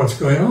don't know what's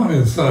going on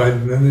inside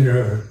in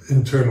your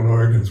internal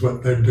organs,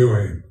 what they're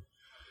doing.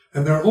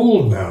 And they're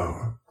old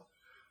now.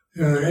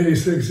 They're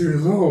 86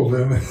 years old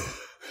and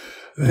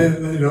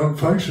they don't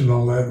function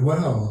all that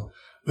well.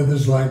 But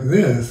it's like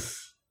this.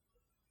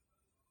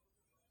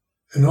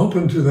 And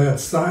open to that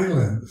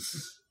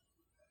silence.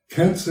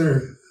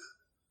 Cancer,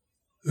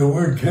 the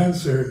word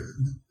cancer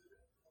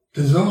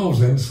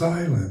dissolves in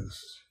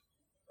silence.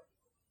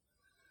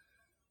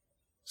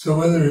 So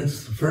whether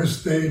it's the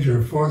first stage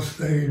or fourth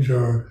stage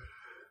or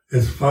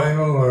it's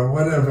final or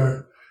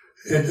whatever,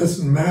 it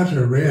doesn't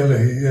matter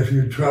really if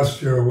you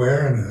trust your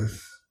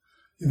awareness.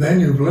 Then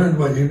you've learned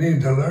what you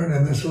need to learn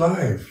in this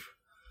life.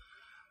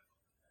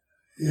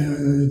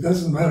 It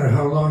doesn't matter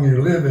how long you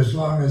live as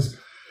long as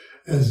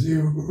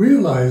you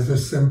realize the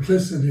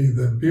simplicity,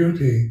 the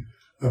beauty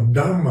of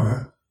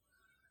Dhamma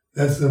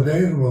that's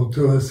available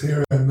to us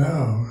here and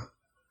now.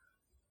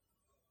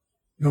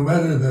 No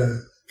matter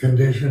the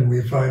condition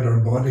we find our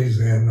bodies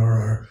in or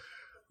our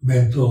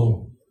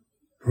mental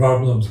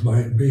problems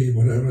might be,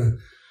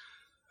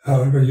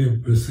 however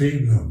you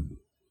perceive them.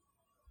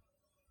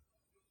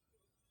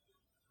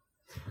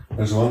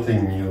 There's one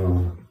thing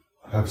you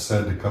have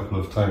said a couple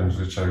of times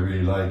which I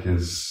really like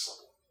is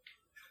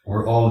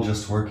we're all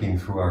just working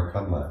through our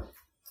karma.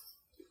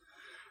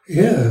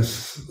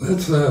 Yes,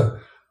 that's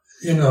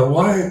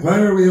why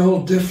are we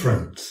all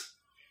different?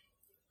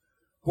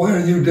 Why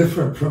are you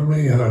different from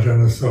me,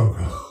 Ajahn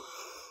Asoka?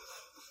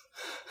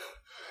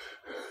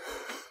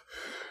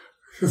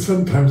 Because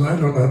sometimes I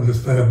don't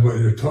understand what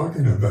you're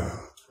talking about.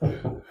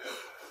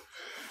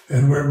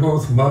 And we're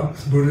both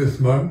monks,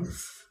 Buddhist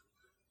monks,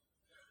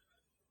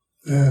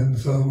 and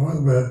so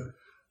on,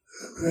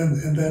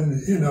 and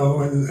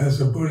then,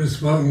 as a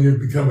Buddhist monk, you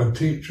become a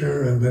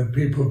teacher, and then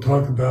people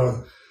talk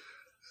about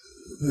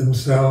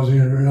themselves,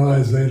 you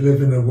realize they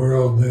live in a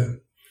world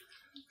that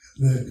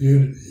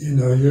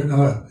you're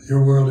not,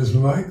 your world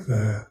isn't like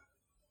that.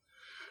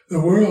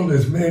 The world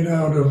is made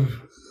out of,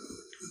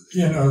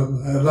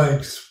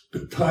 like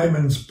time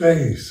and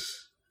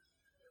space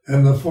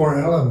and the four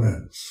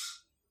elements.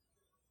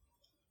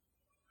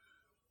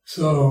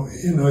 So,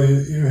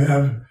 you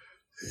have,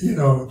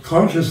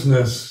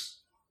 consciousness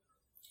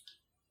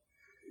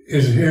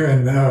is here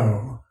and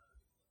now.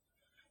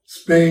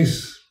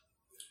 Space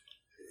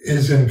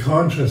is in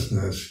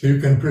consciousness. You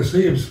can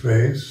perceive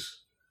space.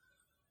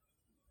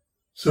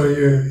 So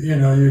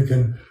you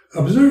can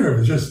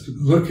observe, just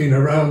looking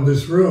around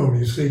this room,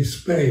 you see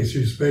space,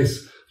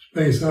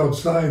 space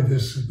outside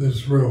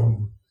this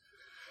room.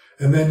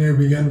 And then you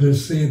begin to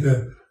see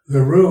the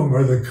room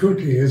or the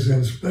kuti is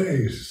in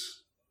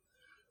space.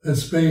 That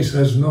space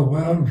has no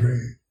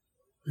boundary.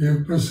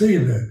 You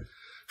perceive it.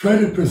 Try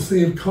to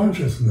perceive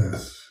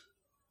consciousness.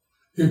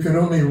 You can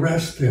only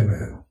rest in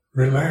it,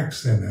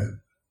 relax in it.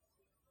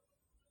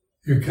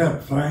 You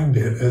can't find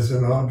it as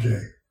an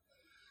object.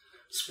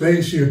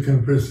 Space you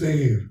can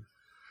perceive.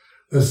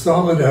 The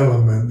solid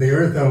element, the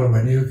earth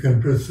element you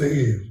can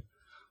perceive.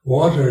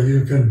 Water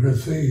you can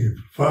perceive.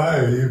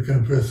 Fire you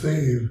can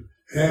perceive.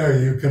 Air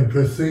you can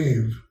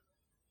perceive.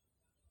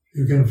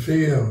 You can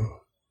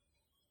feel.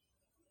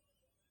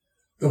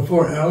 The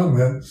four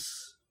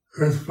elements,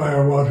 earth,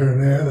 fire, water,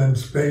 and air, then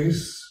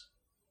space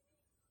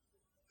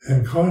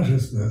and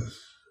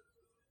consciousness.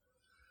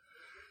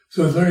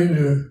 So it's learning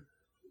to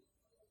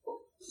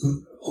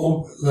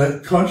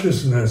let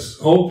consciousness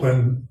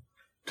open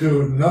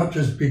to not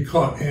just be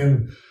caught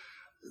in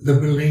the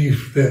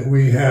belief that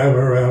we have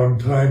around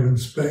time and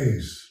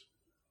space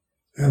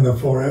and the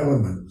four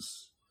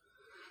elements.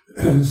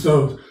 And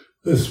so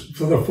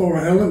the four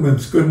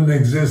elements couldn't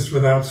exist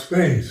without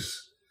space.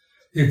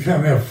 You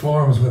can't have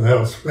forms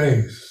without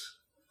space.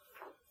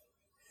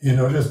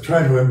 Just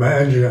try to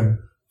imagine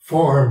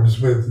forms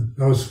with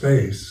no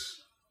space.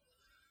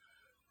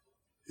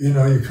 You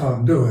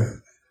can't do it.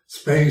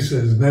 Space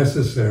is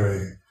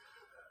necessary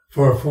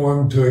for a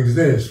form to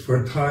exist,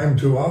 for time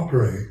to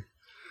operate.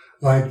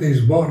 Like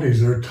these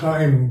bodies are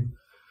time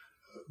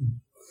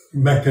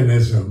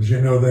mechanisms.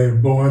 They're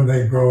born,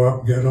 they grow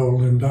up, get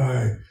old, and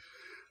die.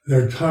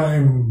 They're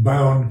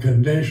time-bound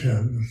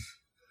conditions,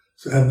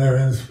 and they're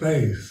in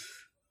space.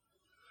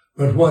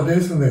 But what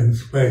isn't in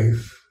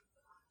space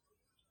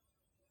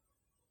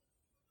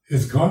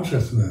is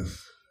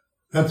consciousness.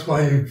 That's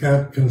why you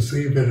can't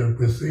conceive it or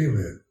perceive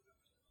it.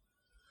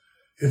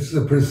 It's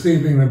the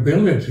perceiving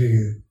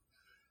ability.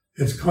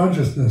 It's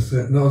consciousness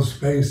that knows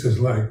space is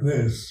like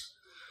this,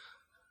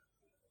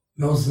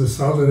 knows the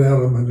solid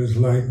element is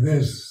like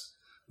this,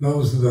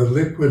 knows the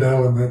liquid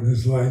element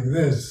is like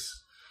this,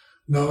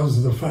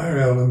 knows the fire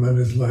element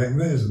is like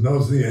this,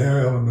 knows the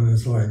air element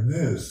is like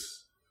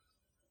this.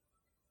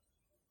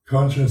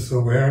 Conscious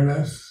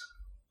awareness.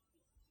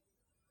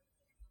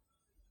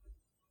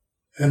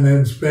 And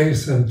then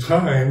space and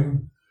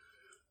time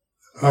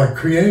are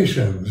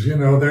creations,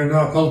 they're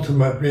not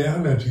ultimate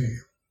reality.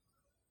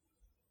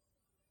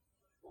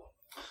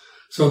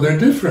 So they're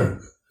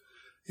different.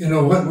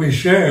 what we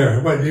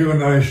share, what you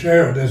and I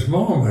share at this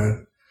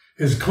moment,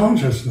 is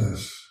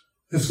consciousness.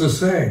 It's the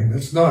same.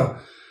 It's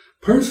not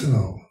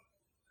personal.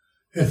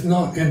 It's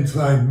not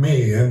inside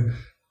me and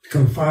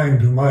confined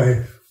to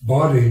my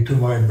body, to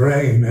my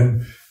brain,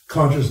 and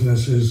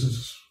consciousness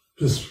is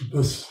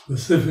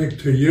specific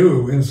to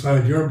you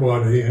inside your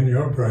body and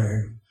your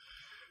brain.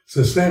 It's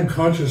the same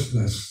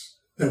consciousness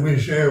that we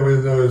share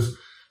with those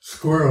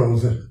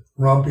squirrels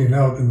romping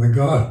out in the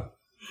garden.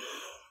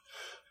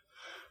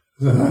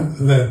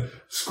 The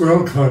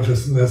squirrel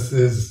consciousness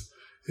is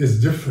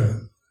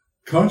different.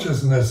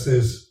 Consciousness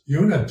is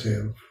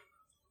unitive.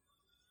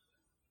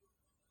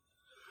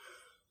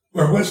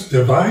 Where what's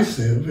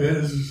divisive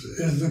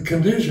is the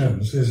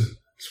conditions, is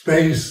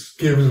space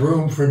gives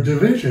room for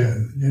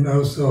division,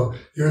 so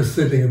you're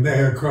sitting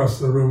there across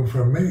the room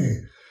from me.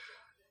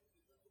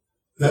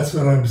 That's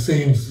what I'm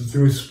seeing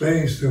through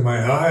space, through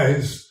my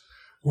eyes,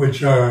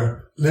 which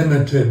are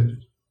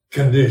limited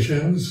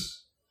conditions.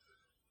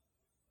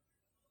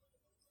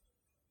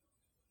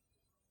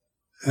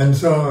 And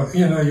so,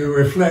 you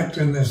reflect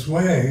in this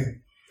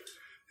way,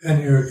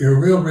 and your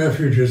real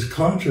refuge is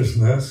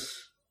consciousness,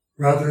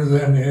 rather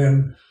than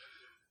in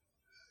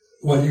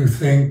what you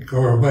think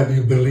or what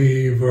you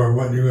believe or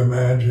what you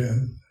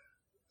imagine.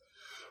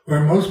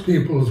 Where most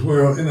people's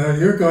world,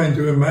 you're going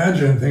to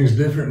imagine things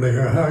differently,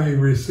 or how you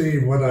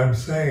receive what I'm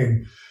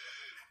saying.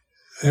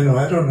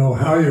 I don't know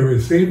how you're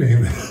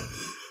receiving it,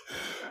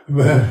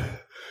 but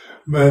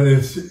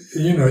it's,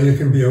 you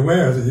can be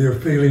aware that you're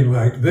feeling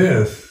like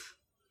this.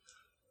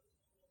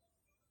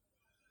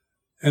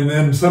 And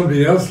then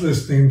somebody else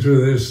listening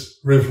to this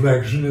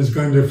reflection is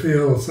going to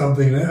feel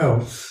something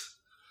else.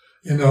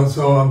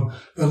 So on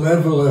the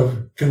level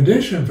of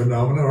conditioned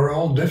phenomena are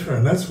all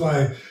different. That's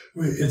why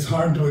it's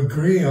hard to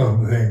agree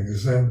on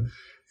things, and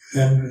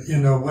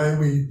why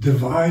we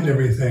divide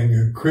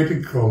everything,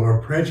 critical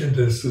or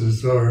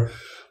prejudices or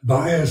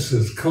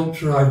biases,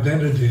 cultural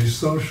identities,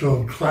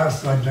 social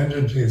class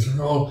identities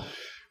are all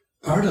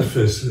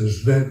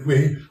artifices that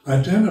we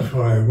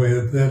identify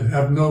with that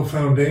have no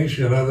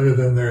foundation other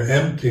than they're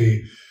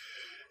empty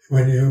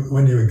when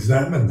you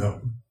examine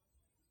them.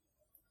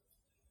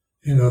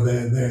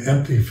 They're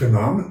empty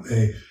phenomena.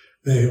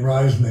 They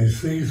arise and they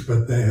cease,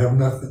 but they have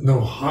nothing,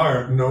 no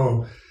heart,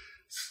 no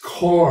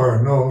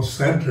core, no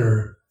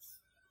center,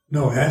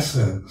 no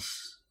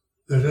essence.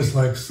 They're just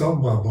like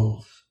soap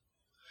bubbles.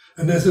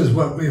 And this is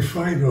what we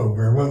fight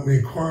over, what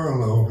we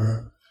quarrel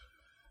over.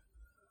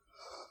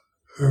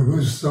 Or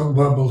whose soap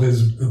bubble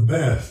is the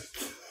best,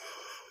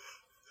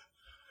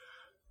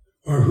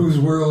 or whose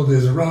world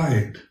is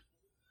right.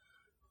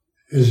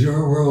 Is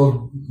your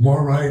world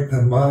more right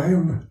than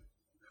mine?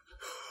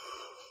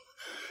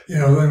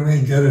 Then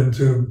we get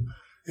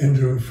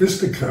into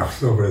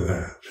fisticuffs over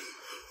that.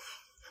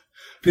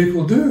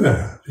 People do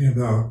that,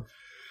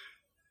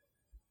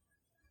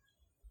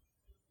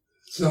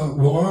 So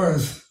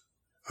wars,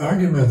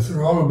 arguments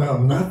are all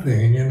about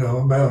nothing,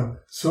 about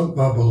soap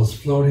bubbles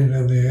floating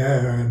in the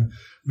air and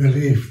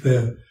belief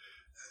that,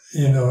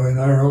 in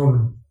our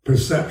own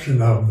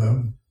perception of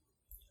them,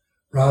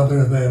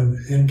 rather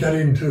than in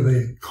getting to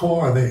the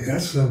core, the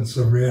essence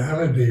of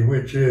reality,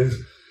 which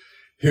is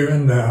here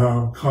and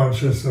now,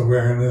 conscious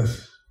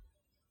awareness,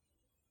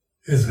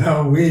 is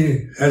how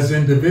we, as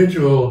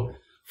individual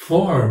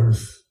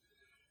forms,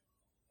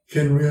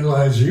 can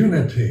realize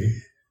unity,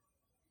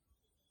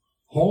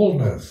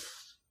 wholeness,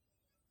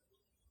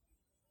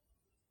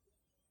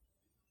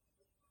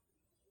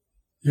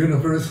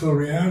 universal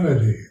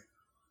reality.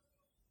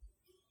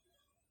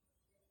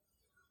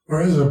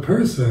 Whereas a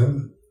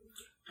person,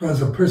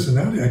 as a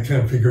personality, I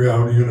can't figure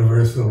out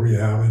universal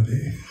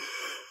reality.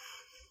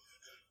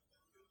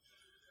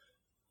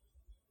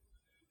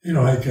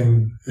 I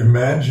can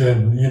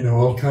imagine,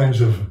 all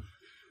kinds of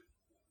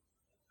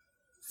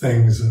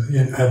things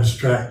in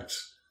abstract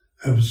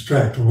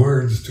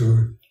words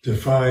to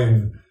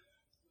define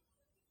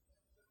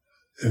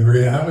a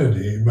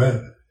reality,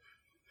 but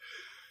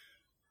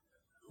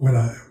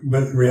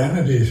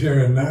reality is here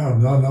and now,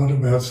 not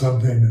about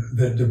something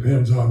that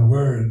depends on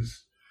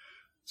words.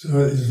 So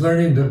it's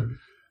learning to,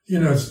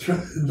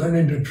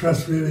 learning to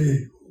trust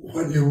really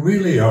what you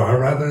really are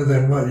rather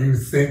than what you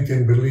think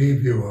and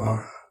believe you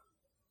are.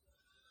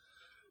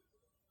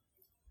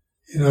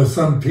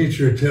 Some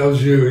teacher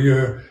tells you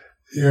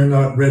you're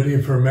not ready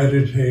for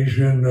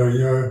meditation, or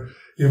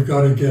you've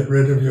got to get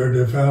rid of your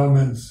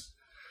defilements.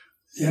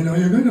 You're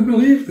going to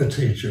believe the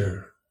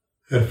teacher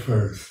at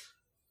first.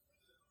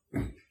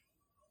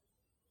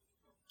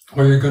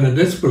 Or you're going to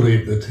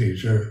disbelieve the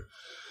teacher.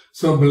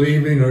 So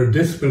believing or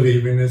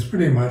disbelieving is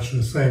pretty much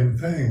the same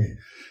thing.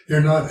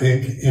 You're not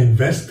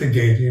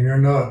investigating, you're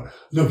not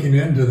looking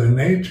into the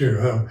nature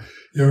of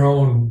your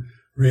own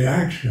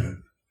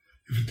reaction.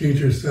 If a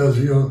teacher says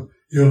you'll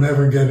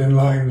never get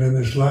enlightened in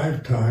this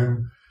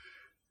lifetime,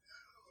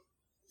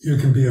 you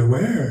can be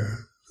aware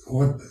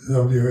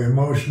of your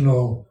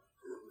emotional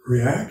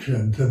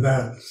reaction to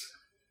that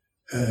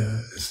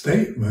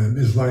statement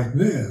is like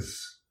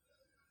this.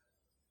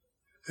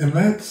 And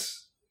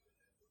that's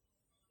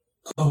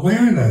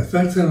awareness.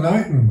 That's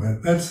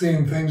enlightenment. That's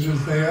seeing things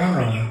as they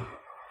are.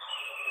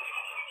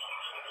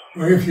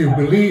 Or if you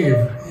believe,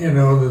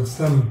 that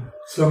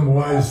some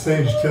wise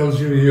sage tells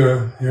you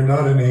you're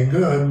not any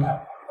good,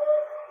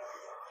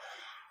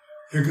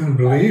 you're going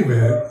to believe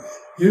it.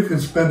 You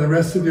could spend the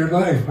rest of your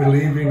life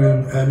believing in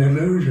an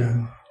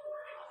illusion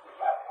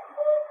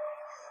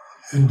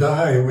and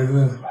die with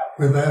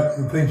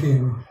that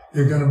thinking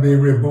you're going to be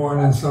reborn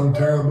in some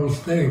terrible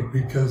state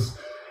because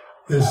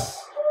this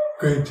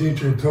great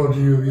teacher told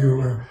you you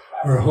were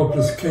a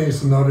hopeless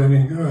case and not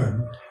any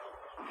good.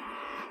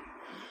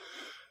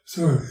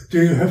 So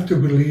do you have to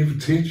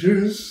believe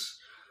teachers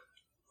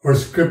or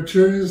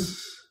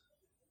scriptures?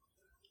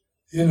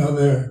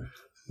 They're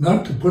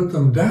not to put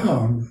them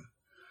down,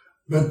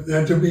 but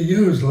they're to be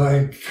used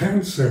like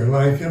cancer,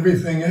 like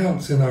everything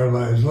else in our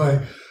lives,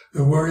 like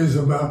the worries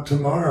about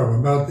tomorrow,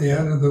 about the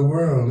end of the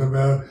world,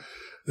 about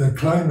the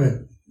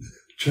climate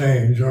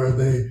change or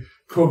the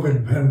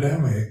COVID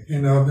pandemic.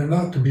 They're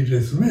not to be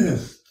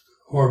dismissed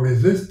or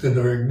resisted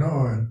or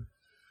ignored,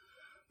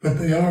 but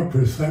they are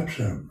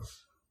perceptions.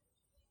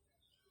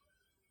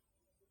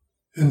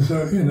 And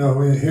so,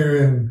 here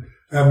in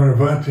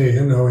Amaravati,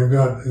 we've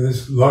got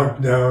this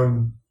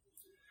lockdown,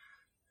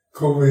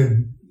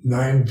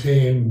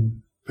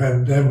 COVID-19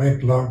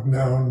 pandemic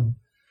lockdown.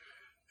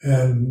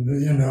 And,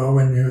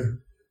 when you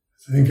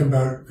think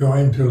about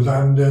going to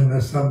London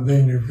or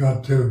something, you've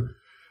got to,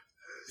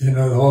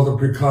 all the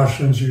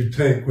precautions you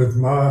take with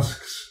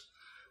masks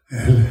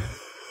and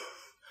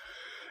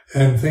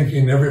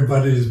thinking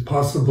everybody's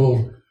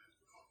possible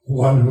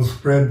one who'll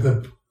spread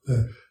the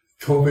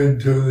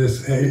COVID to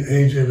this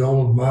aged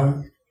old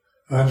monk,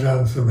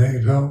 Ajahn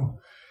Sumedho.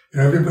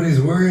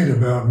 Everybody's worried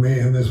about me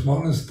in this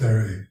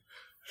monastery.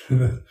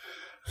 And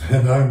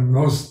I'm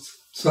most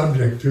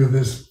subject to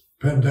this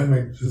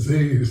pandemic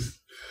disease.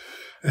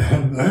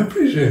 And I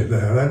appreciate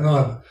that. I'm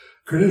not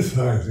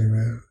criticizing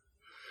that.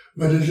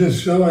 But it's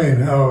just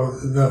showing how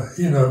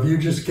if you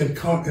just get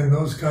caught in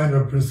those kind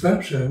of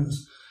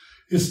perceptions,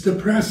 it's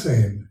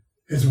depressing.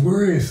 It's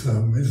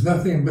worrisome. It's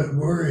nothing but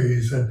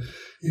worries. And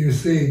you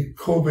see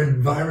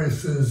COVID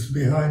viruses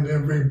behind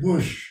every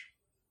bush.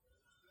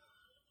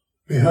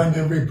 Behind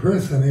every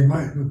person, there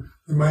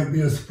might be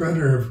a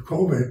spreader of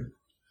COVID.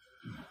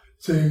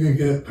 So you can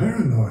get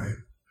paranoid.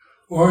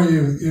 Or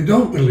you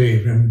don't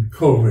believe in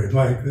COVID,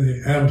 like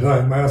the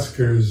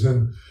anti-maskers,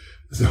 and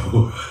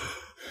so,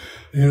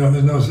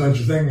 there's no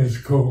such thing as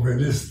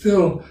COVID. It's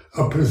still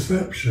a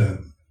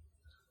perception.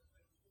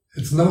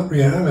 It's not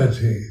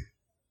reality.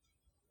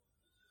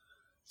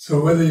 So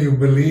whether you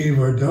believe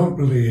or don't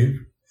believe,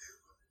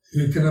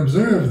 you can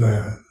observe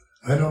that.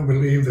 I don't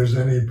believe there's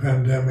any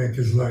pandemic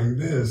is like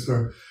this,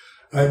 or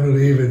I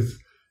believe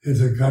it's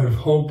a kind of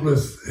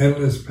hopeless,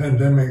 endless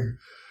pandemic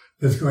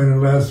that's going to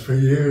last for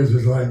years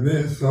is like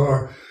this,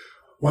 or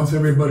once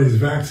everybody's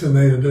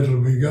vaccinated,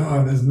 it'll be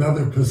gone. There's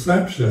another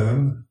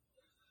perception,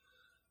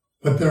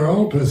 but they're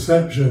all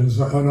perceptions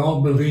and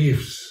all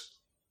beliefs.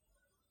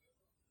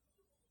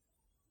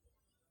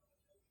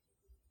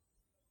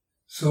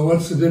 So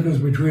what's the difference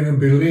between a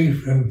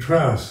belief and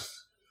trust?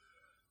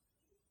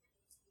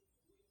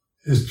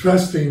 Is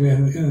trusting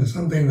in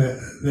something that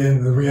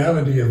in the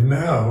reality of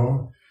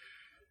now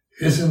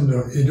isn't,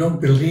 you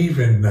don't believe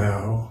in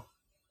now.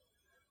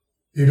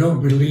 You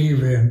don't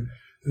believe in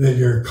that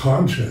you're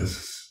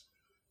conscious.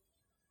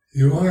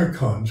 You are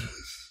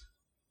conscious.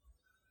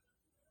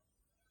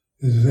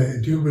 You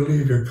say, do you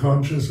believe you're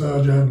conscious,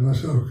 Ajahn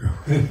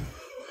Ashoka?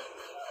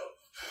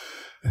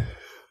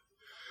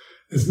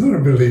 It's not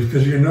a belief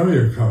because you know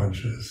you're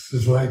conscious.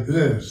 It's like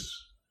this.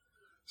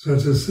 So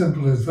it's as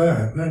simple as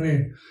that. I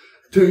mean,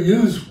 to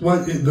use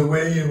the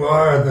way you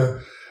are,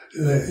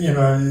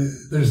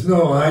 there's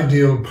no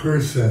ideal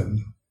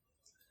person.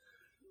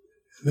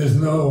 There's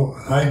no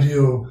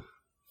ideal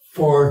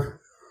 4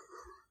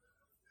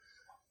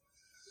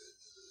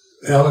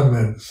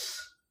 elements.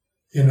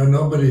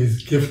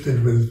 Nobody's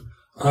gifted with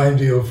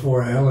ideal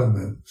 4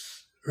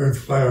 elements.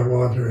 Earth, fire,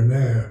 water, and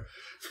air.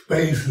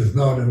 Space is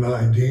not an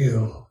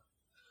ideal.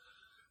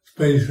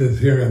 Space is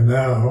here and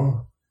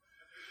now.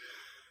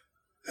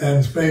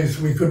 And space,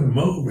 we couldn't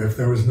move if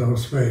there was no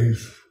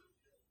space.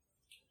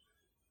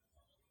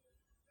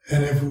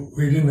 And if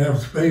we didn't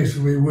have space,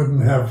 we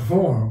wouldn't have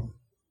form.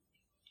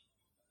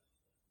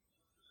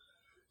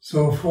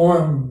 So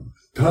form,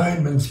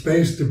 time, and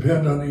space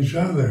depend on each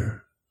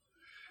other.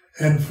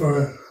 And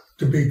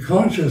to be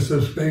conscious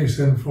of space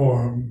and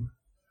form,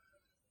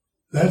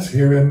 that's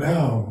here and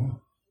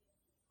now.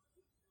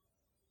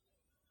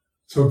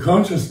 So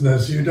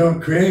consciousness, you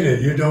don't create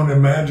it. You don't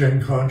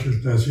imagine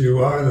consciousness. You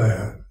are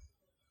that.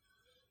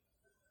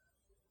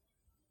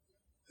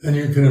 And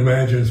you can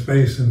imagine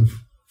space and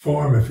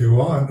form if you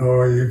want,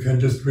 or you can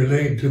just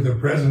relate to the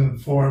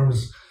present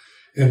forms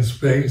in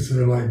space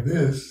that are like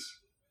this.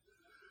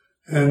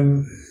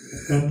 And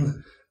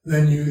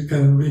then you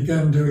can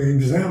begin to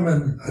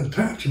examine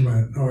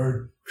attachment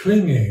or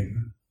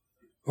clinging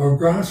or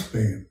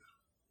grasping.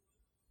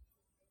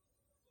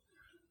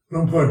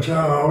 Luang Por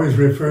Chah always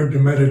referred to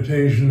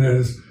meditation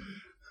as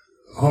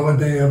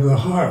holiday of the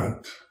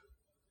heart.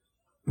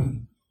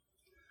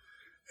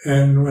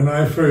 And when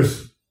I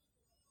first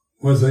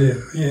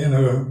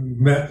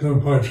met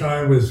Luang Por Chai,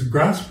 I was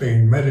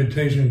grasping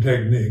meditation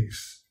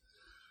techniques.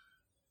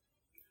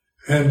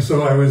 And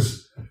so I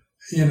was,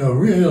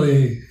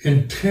 really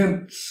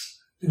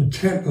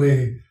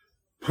intently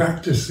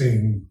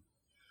practicing,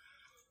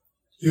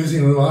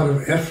 using a lot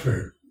of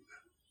effort,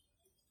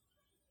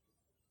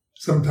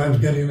 sometimes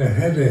getting a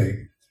headache,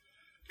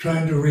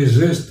 trying to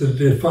resist the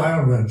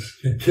defilements,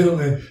 and kill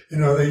the,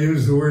 they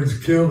use the words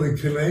kill the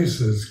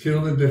kilesas,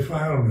 kill the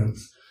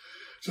defilements.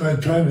 So I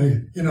try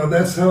to,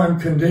 that's how I'm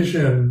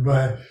conditioned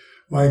by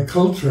my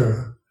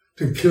culture,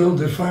 to kill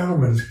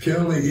defilements,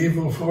 kill the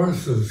evil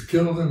forces,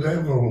 kill the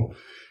devil,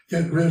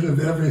 get rid of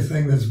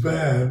everything that's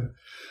bad.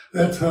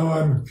 That's how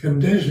I'm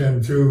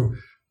conditioned through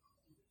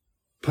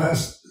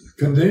past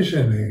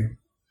conditioning.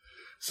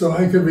 So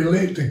I could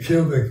relate to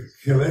kill the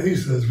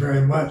kilesas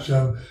very much.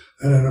 I'm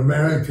an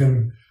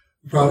American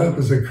brought up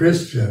as a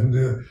Christian.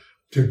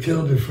 To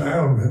kill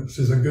defilements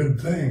is a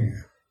good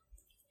thing.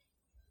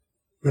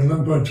 But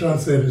Luang Por Chah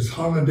said it's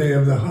holiday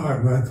of the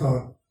heart, and I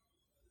thought,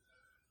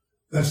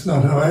 that's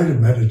not how I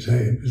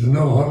meditate. There's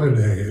no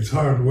holiday. It's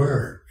hard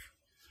work.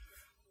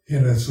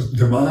 It's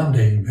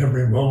demanding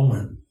every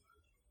moment.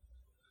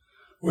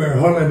 Where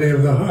holiday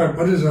of the heart,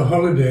 what is a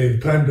holiday?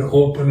 Time to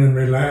open and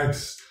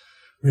relax,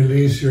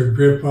 release your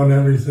grip on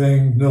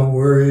everything, no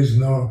worries,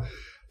 no,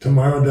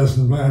 tomorrow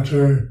doesn't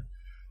matter.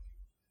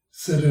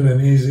 Sit in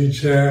an easy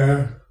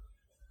chair,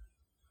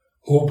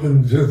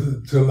 open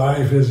to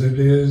life as it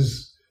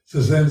is. It's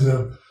a sense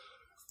of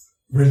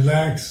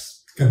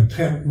relaxed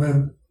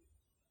contentment,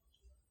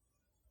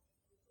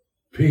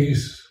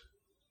 peace,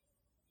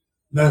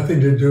 nothing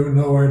to do,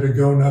 nowhere to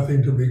go,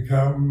 nothing to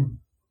become.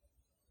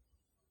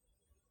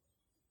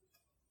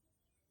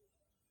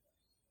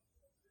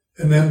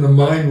 And then the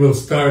mind will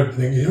start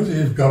thinking,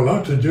 you've got a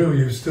lot to do,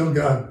 you've still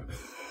got,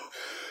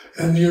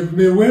 and you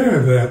be aware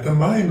of that. The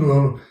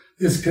mind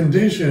is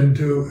conditioned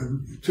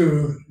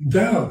to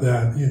doubt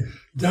that,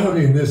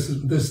 doubting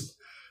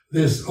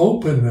this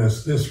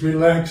openness, this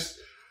relaxed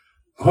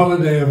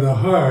holiday of the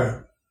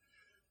heart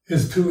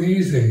is too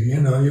easy.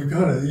 You've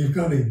got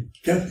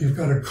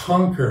to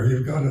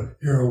conquer.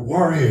 You're a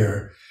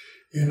warrior.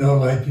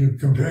 Like you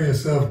compare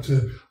yourself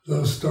to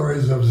those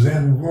stories of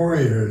Zen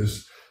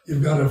warriors.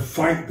 You've got to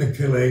fight the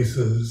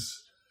kilesas.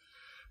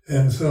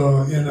 And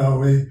so,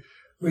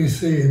 we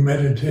see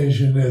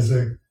meditation as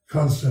a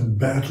constant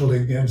battle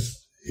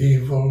against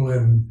evil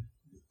and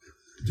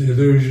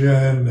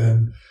delusion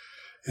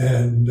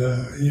and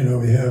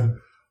we have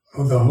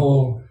the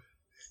whole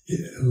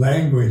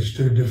language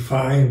to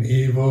define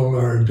evil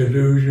or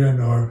delusion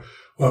or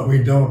what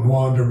we don't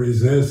want to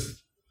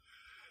resist,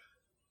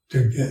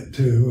 to get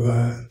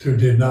to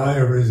deny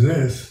or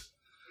resist.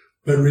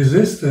 But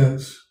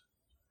resistance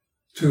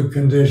to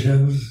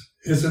conditions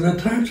is an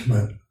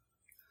attachment.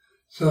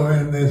 So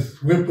in this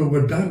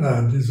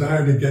Vipavedana,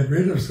 desire to get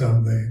rid of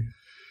something,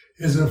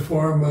 is a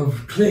form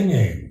of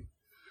clinging.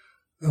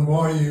 The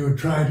more you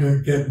try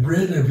to get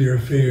rid of your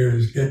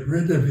fears, get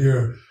rid of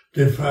your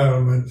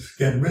defilements,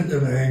 get rid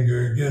of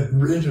anger, get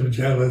rid of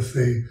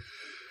jealousy,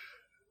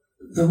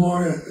 the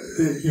more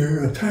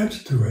you're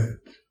attached to it.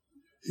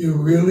 You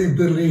really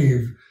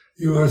believe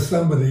you are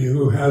somebody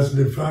who has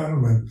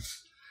defilements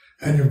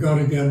and you've got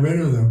to get rid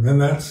of them.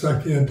 And that's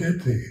Sakya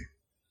Ditti.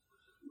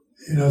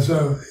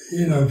 So,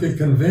 if you're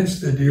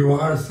convinced that you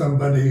are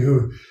somebody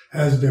who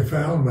has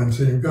defilements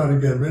and you've got to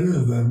get rid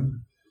of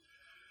them,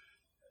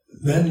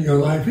 then your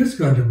life is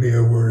going to be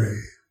a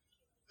worry,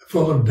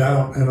 full of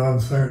doubt and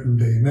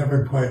uncertainty,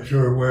 never quite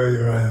sure where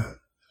you're at,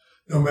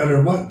 no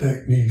matter what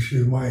techniques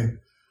you might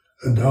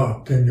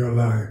adopt in your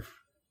life,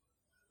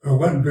 or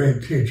what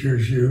great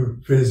teachers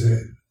you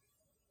visit.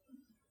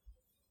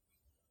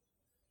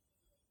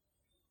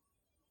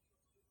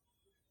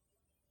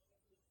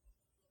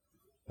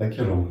 Thank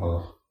you, Luang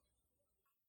Por.